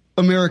 Black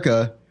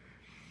America.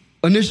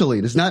 Initially,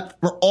 it's not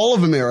for all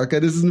of America.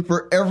 This isn't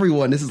for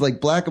everyone. This is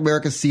Black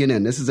America's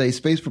CNN. This is a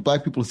space for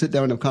black people to sit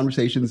down and have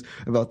conversations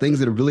about things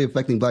that are really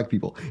affecting black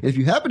people. And if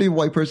you happen to be a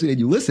white person and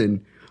you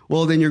listen,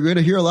 well, then you're going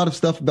to hear a lot of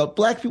stuff about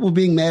black people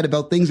being mad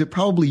about things that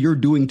probably you're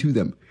doing to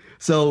them.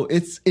 So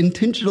it's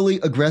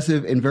intentionally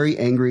aggressive and very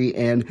angry,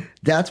 and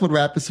that's what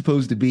rap is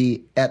supposed to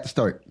be at the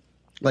start.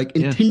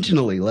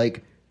 Intentionally,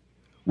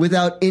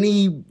 without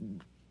any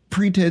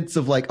pretense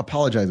of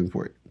apologizing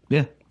for it.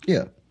 Yeah.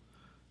 Yeah.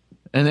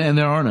 And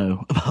there are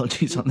no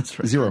apologies on this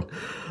record. Zero.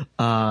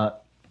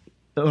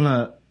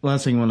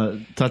 Last thing I want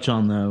to touch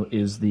on, though,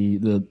 is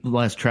the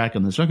last track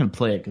on this. I'm not going to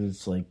play it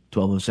because it's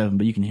 12:07,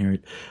 but you can hear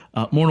it.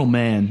 Mortal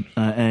Man.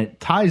 And it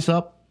ties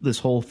up this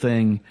whole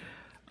thing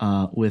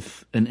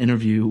with an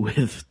interview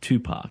with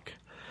Tupac.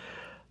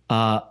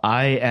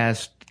 I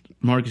asked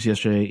Marcus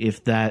yesterday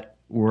if that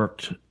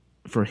worked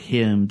for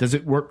him. Does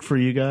it work for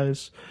you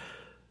guys?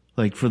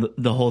 For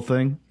the whole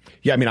thing?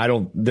 Yeah, I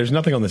mean, there's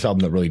nothing on this album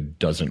that really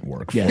doesn't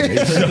work for me.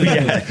 So,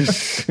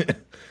 yes.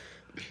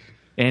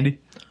 Andy?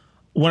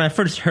 When I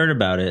first heard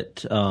about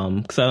it,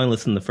 because I only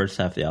listened to the first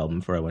half of the album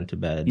before I went to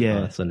bed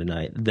Sunday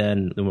night.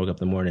 Then I woke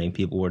up in the morning,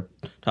 people were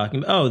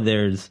talking about,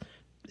 there's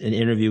an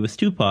interview with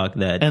Tupac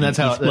that he's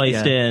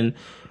spliced in,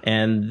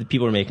 and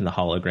people were making the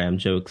hologram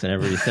jokes and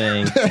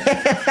everything.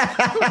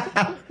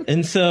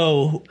 And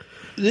so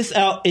this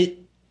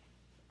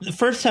the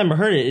first time I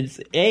heard it,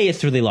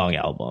 it's a really long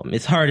album.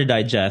 It's hard to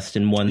digest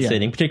in one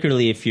sitting,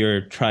 particularly if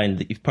you're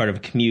if part of a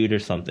commute or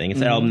something.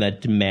 It's an album that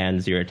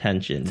demands your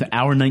attention. It's an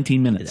hour,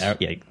 19 minutes.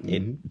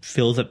 It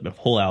fills up the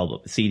whole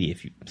album, CD,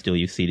 if you still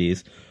use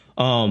CDs.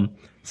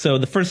 So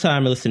the first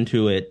time I listened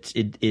to it,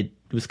 it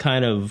was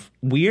kind of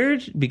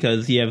weird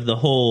because you have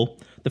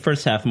the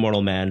first half of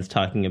Mortal Man is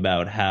talking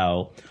about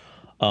how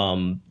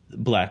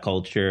black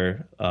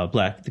culture,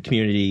 the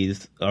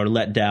communities are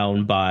let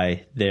down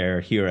by their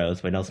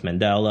heroes, by Nelson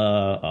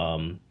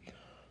Mandela,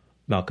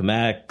 Malcolm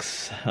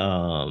X,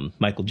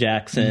 Michael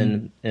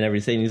Jackson, and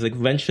everything. He's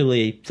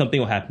eventually something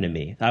will happen to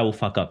me. I will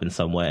fuck up in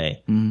some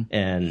way.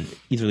 And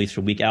he's released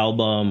a weak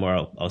album,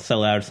 or I'll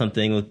sell out or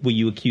something. Will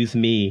you accuse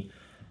me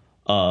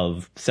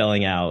of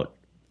selling out?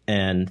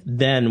 And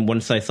then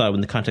once I saw it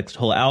in the context of the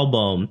whole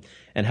album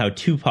and how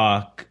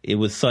Tupac, it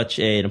was such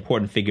an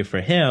important figure for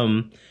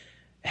him,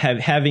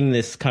 having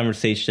this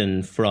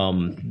conversation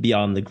from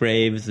Beyond the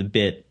Grave is a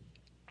bit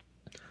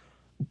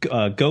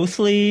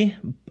ghostly,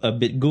 a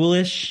bit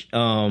ghoulish,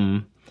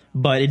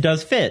 but it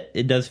does fit.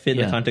 It does fit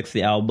in the context of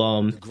the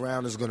album. The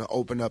ground is going to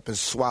open up and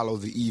swallow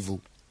the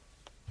evil.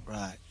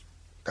 Right.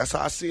 That's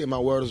how I see it. My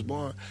word is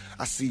born.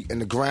 I see,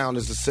 and the ground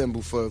is a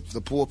symbol for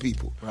the poor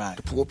people. Right.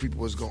 The poor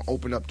people is going to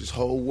open up this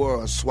whole world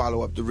and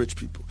swallow up the rich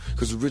people.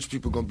 Because the rich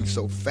people are going to be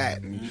so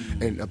fat and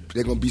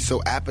they're going to be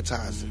so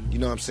appetizing. You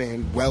know what I'm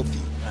saying? Wealthy,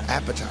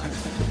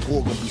 appetizing. The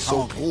poor are going to be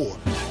so poor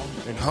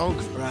and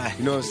hungry. Right.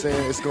 You know what I'm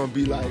saying? It's going to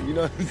be like, you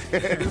know what I'm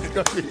saying? It's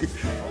going to be,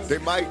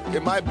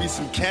 there might be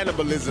some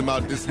cannibalism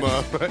out this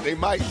month. They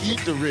might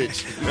eat the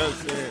rich. You know what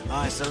I'm saying?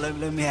 All right, so let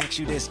me ask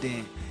you this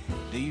then.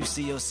 Do you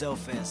see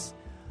yourself as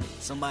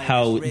somebody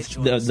how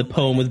the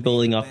poem was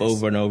building up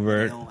over and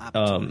over,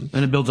 and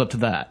it builds up to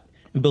that.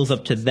 and builds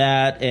up to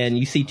that, and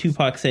you see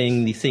Tupac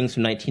saying these things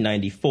from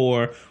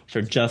 1994, which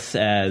are just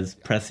as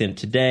prescient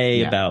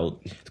today about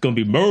it's going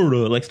to be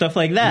murder, like stuff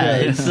like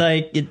that. It's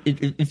like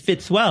it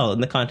fits well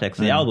in the context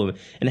of the album,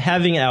 and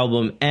having an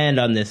album end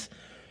on this.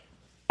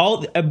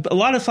 A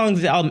lot of songs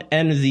of the album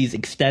end with these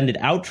extended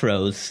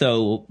outros,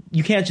 so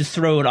you can't just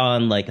throw it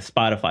on like a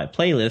Spotify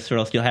playlist, or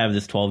else you'll have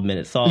this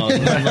 12-minute song.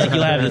 Like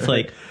you'll have this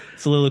like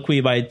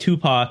soliloquy by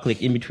Tupac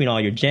like in between all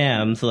your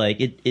jams.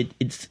 Like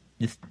it's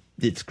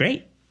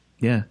great.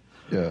 Yeah.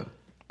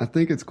 I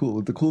think it's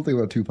cool. The cool thing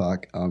about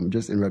Tupac,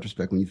 just in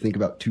retrospect, when you think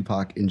about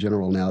Tupac in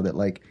general now, that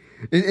like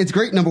it's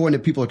great. Number one,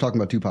 that people are talking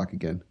about Tupac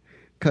again,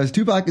 because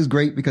Tupac is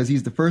great because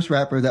he's the first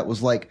rapper that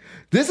was like,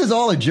 this is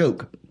all a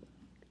joke.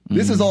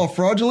 This is all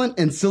fraudulent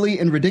and silly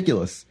and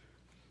ridiculous.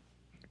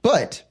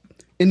 But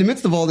in the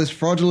midst of all this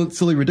fraudulent,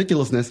 silly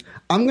ridiculousness,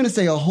 I'm going to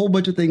say a whole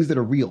bunch of things that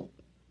are real.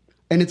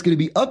 And it's going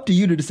to be up to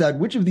you to decide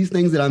which of these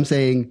things that I'm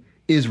saying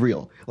is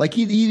real. Like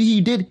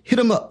he did Hit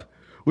 'Em Up,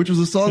 which was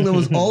a song that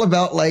was all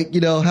about like,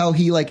 you know, how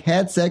he like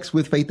had sex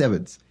with Faith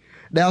Evans.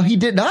 Now, he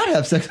did not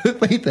have sex with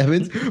Faith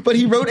Evans, but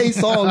he wrote a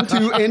song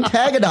to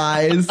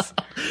antagonize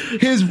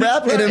his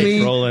rap enemy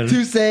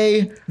to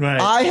say,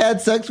 I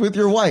had sex with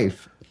your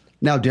wife.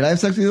 Now, did I have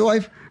sex with your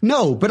wife?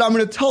 No, but I'm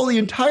going to tell the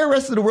entire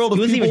rest of the world of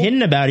people. He wasn't even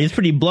hitting about it. He's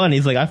pretty blunt.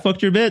 He's like, I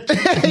fucked your bitch.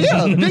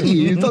 Yeah,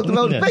 Biggie. He talked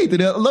about Faith.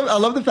 And I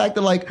love the fact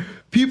that, like,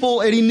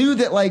 people, and he knew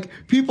that, like,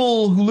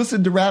 people who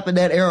listened to rap in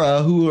that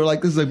era, who were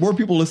like, this is like, more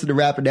people listen to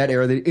rap in that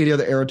era than any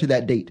other era to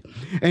that date.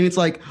 And it's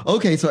like,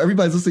 okay, so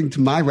everybody's listening to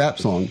my rap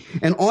song.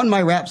 And on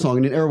my rap song,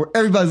 in an era where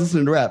everybody's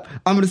listening to rap,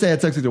 I'm going to say I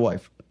had sex with your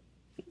wife.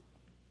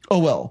 Oh,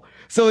 well.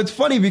 So it's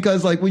funny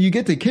because, like, when you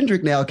get to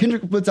Kendrick now,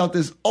 Kendrick puts out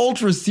this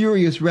ultra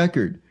serious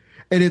record.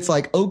 And it's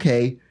like,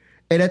 okay.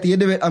 And at the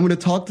end of it, I'm going to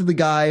talk to the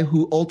guy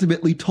who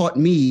ultimately taught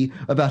me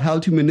about how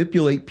to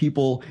manipulate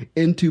people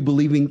into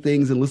believing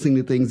things and listening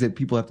to things that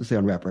people have to say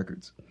on rap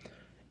records.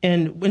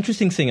 And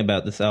interesting thing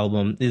about this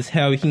album is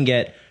how he can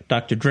get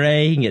Dr.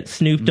 Dre, he can get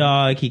Snoop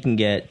Dogg, he can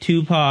get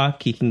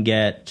Tupac, he can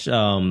get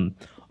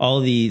all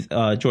of these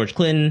George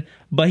Clinton,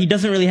 but he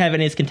doesn't really have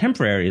any of his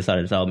contemporaries on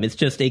his album. It's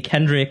just a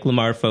Kendrick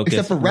Lamar focus.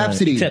 Except for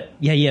Rhapsody.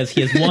 He has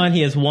one.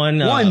 He has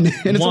one. And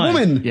it's a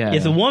woman. Yeah.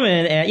 It's a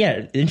woman.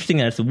 And interesting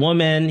that it's a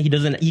woman. He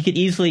could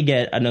easily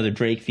get another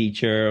Drake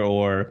feature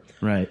or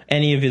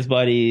any of his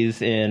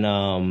buddies in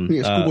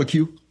Schoolboy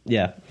Q.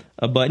 Yeah.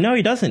 But no,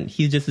 he doesn't.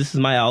 He's just, this is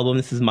my album.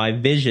 This is my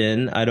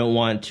vision. I don't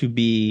want to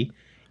be.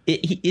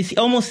 It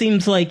almost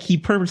seems like he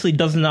purposely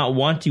does not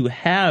want to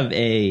have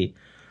a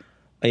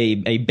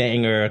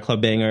banger, a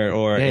club banger,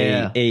 or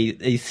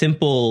a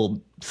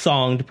simple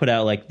song to put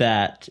out like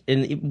that.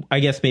 And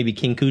I guess maybe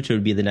King Kunta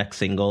would be the next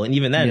single. And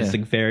even then, it's a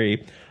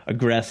very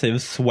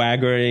aggressive,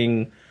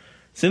 swaggering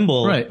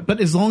symbol. Right. But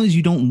as long as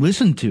you don't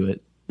listen to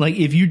it, like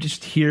if you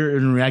just hear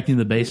and reacting to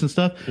the bass and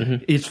stuff,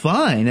 it's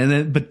fine.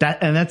 And then,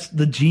 that's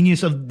the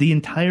genius of the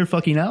entire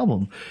fucking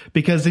album,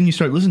 because then you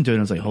start listening to it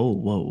and it's like, oh,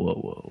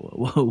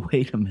 whoa,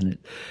 wait a minute.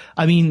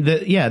 I mean,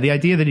 the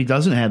idea that he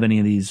doesn't have any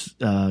of these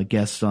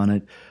guests on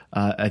it,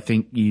 I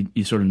think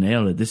you sort of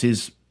nailed it. This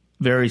is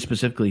very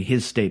specifically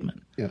his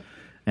statement. Yeah.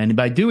 And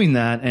by doing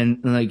that, and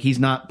like he's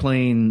not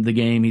playing the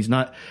game, he's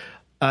not.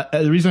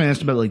 The reason I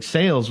asked about like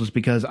sales was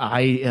because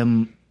I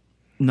am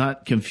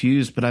not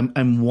confused, but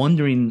I'm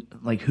wondering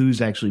like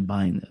who's actually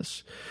buying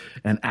this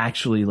and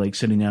actually like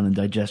sitting down and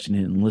digesting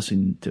it and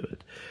listening to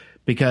it.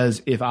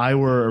 Because if I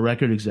were a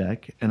record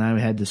exec and I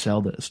had to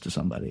sell this to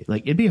somebody,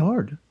 like it'd be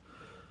hard.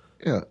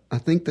 Yeah, I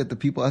think that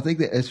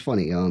it's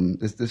funny.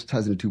 This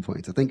ties into 2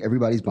 points. I think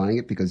everybody's buying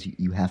it because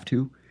you have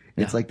to.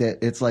 It's like that.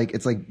 It's like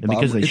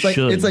because they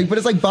should. But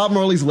it's like Bob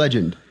Marley's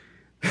Legend.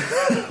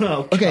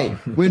 Okay,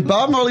 when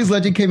Bob Marley's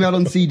Legend came out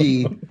on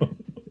CD,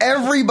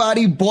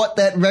 everybody bought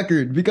that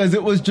record because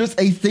it was just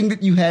a thing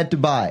that you had to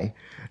buy.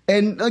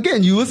 And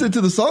again, you listen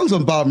to the songs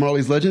on Bob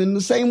Marley's Legend in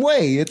the same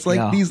way. It's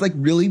like these like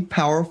really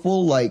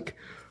powerful like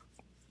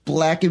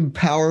black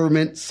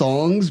empowerment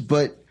songs,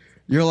 but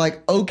you're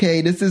like, okay,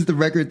 this is the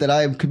record that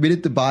I am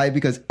committed to buy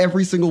because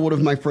every single one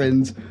of my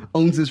friends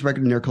owns this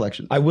record in their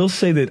collection. I will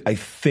say that I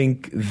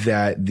think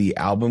that the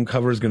album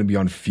cover is going to be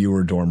on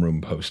fewer dorm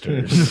room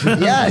posters.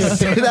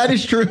 Yes, that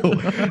is true.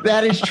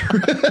 That is true.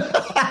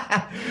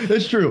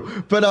 That's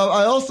true. But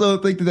I also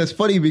think that that's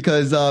funny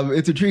because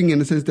it's intriguing in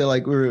the sense that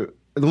like the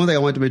one thing I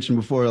wanted to mention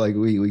before like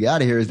we got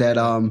out of here is that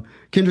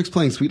Kendrick's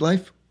playing Sweet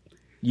Life.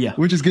 Yeah.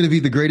 Which is going to be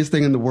the greatest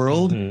thing in the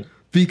world. Mm-hmm.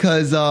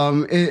 Because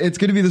it's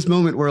going to be this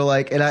moment where,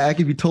 like, and I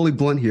can be totally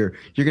blunt here,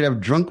 you're going to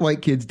have drunk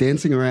white kids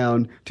dancing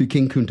around to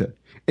King Kunta.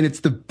 And it's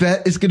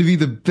it's going to be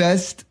the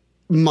best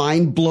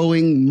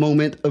mind-blowing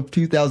moment of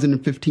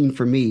 2015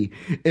 for me.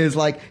 Is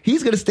like,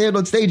 he's going to stand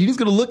on stage and he's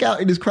going to look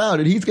out in his crowd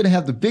and he's going to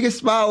have the biggest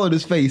smile on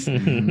his face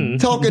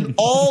talking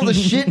all the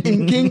shit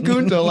in King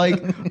Kunta, like,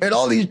 and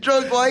all these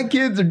drunk white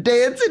kids are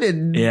dancing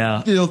and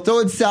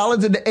throwing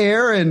salads in the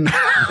air, and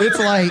it's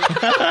like,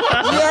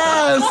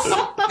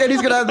 yes! And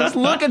he's going to have this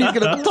look and he's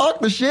going to talk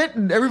the shit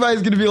and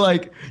everybody's going to be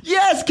like,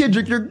 yes,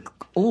 Kendrick,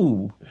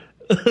 oh,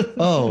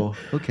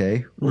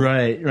 okay.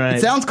 Right.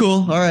 It sounds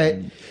cool. All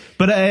right.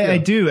 But I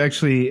do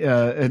actually,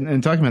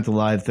 and talking about the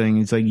live thing,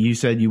 it's like you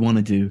said you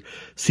wanted to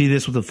see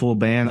this with a full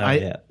band.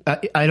 I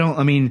don't.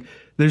 I mean,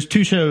 there's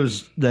two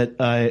shows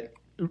that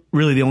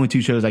really the only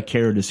two shows I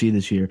care to see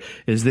this year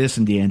is this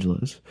and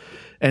D'Angelo's.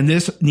 And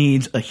this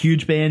needs a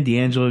huge band.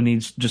 D'Angelo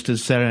needs just a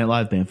Saturday Night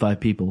Live band,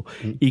 5 people,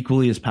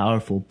 equally as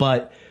powerful.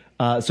 But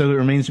so it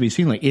remains to be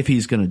seen, like, if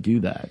he's going to do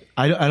that.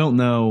 I don't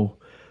know,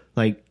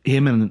 like,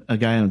 him and a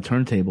guy on the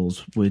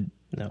turntables would.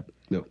 No.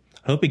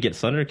 I hope he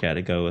gets Thundercat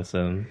to go with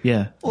him.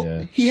 Yeah.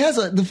 Well, he has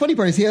the funny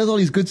part is he has all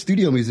these good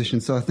studio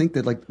musicians. So I think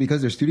that, like,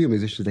 because they're studio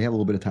musicians, they have a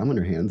little bit of time on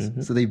their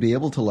hands. So they'd be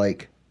able to,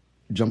 like,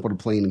 jump on a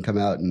plane and come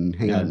out and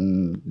hang out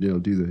and, you know,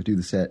 do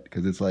the set.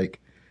 Because it's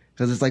like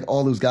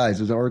all those guys.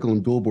 There's an article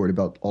in Billboard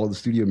about all of the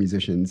studio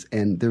musicians,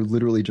 and they're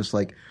literally just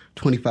like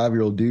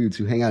 25-year-old dudes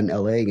who hang out in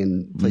LA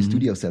and play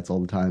studio sets all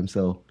the time.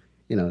 So,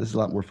 you know, this is a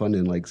lot more fun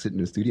than like sitting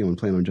in a studio and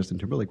playing on a Justin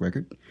Timberlake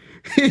record.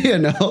 You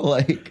know,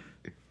 like.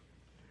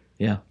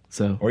 Yeah.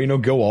 So, or, you know,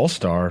 go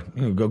all-star.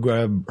 You know, go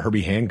grab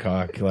Herbie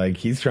Hancock. Like,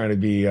 he's trying to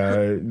be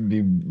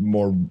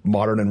more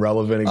modern and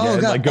relevant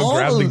again. God, like, go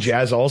grab the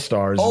jazz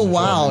all-stars. Oh,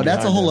 wow.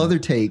 That's a whole other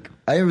take.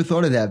 I never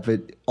thought of that,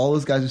 but all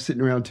those guys are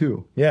sitting around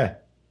too. Yeah.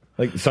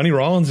 Like, Sonny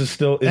Rollins is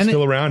still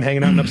around,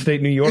 hanging out in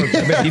upstate New York.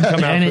 I bet he'd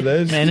come out for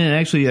this. And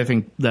actually, I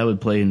think that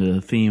would play into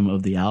the theme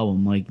of the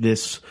album. Like,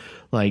 this,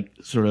 like,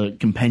 sort of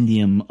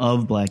compendium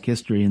of Black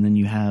history. And then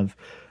you have,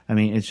 I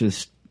mean, it's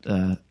just...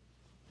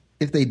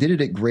 if they did it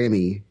at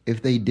Grammy,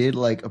 if they did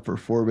like a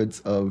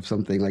performance of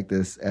something like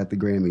this at the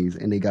Grammys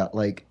and they got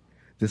like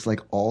this like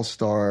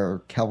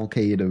all-star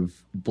cavalcade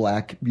of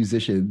black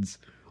musicians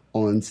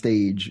on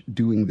stage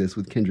doing this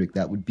with Kendrick,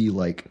 that would be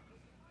like...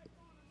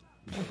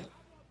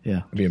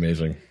 Yeah. It'd be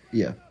amazing.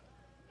 Yeah.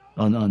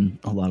 On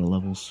a lot of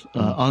levels.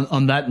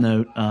 On that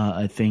note,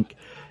 I think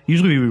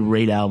usually we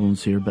rate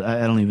albums here, but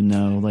I don't even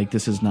know. Like,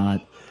 this is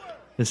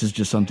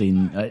just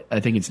something, I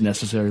think it's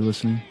necessary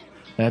listening.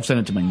 I've sent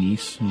it to my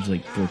niece, who's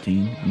like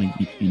 14. I mean,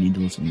 you need to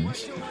listen to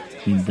this.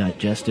 You need to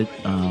digest it.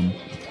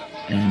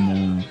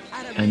 And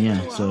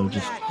yeah, so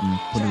just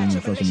put it in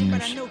your fucking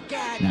ears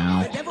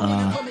now.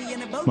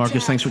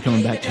 Marcus, thanks for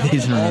coming back 2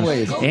 days in a row.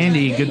 Always.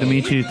 Andy, good to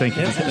meet you. Thank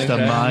you for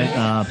stopping by.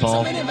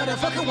 Paul, no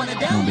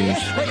beers.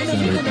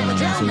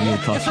 So we'll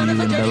talk to you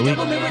in about a week.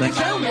 Thanks.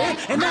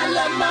 And I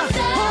love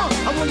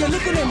myself. I want you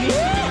looking at me.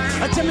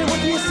 Tell me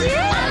what you see.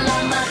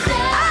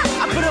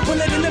 I put a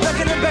bullet in the back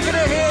of the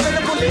head of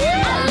the police. I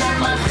love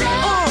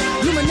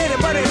myself. Illuminated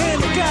by the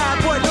hand of God,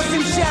 boy, don't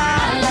seem shy.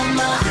 I love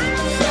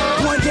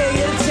myself. One day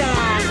at a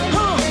time.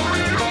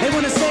 They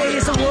wanna say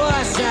it's a war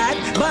outside.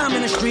 Bomb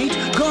in the street,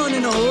 gun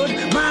in the hood,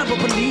 mob of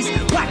police.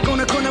 Whack on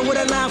the corner with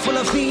a line full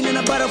of fiend and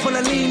a bottle full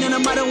of lean and a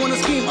mother wanna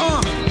scheme.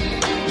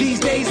 These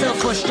days of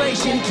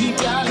frustration keep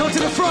go to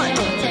the front.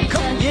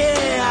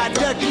 Yeah, I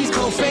duck these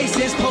cold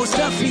faces, post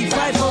up feet,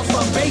 fight for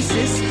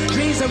basis.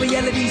 Dreams are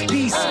reality's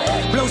beast.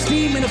 Blow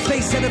steam in the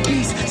face of the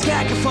beast.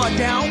 Sky can fall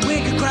down,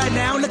 wind can cry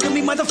now. Look at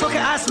me, motherfucker,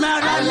 I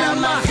smile. I love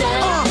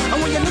myself.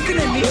 And when you're looking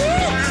at me,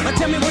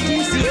 tell me what do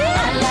you see? I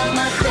love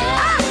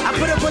myself. I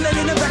put a bullet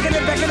in the back of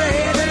the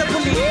head of the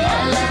police.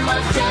 I love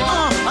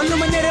myself.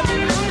 Illuminated.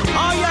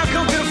 All y'all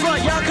come to the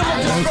front. Y'all come up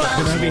to the front.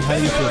 Can I be how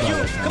you feel about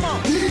it? Come on.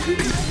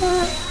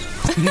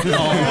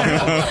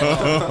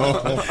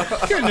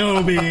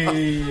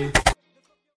 Kenobi.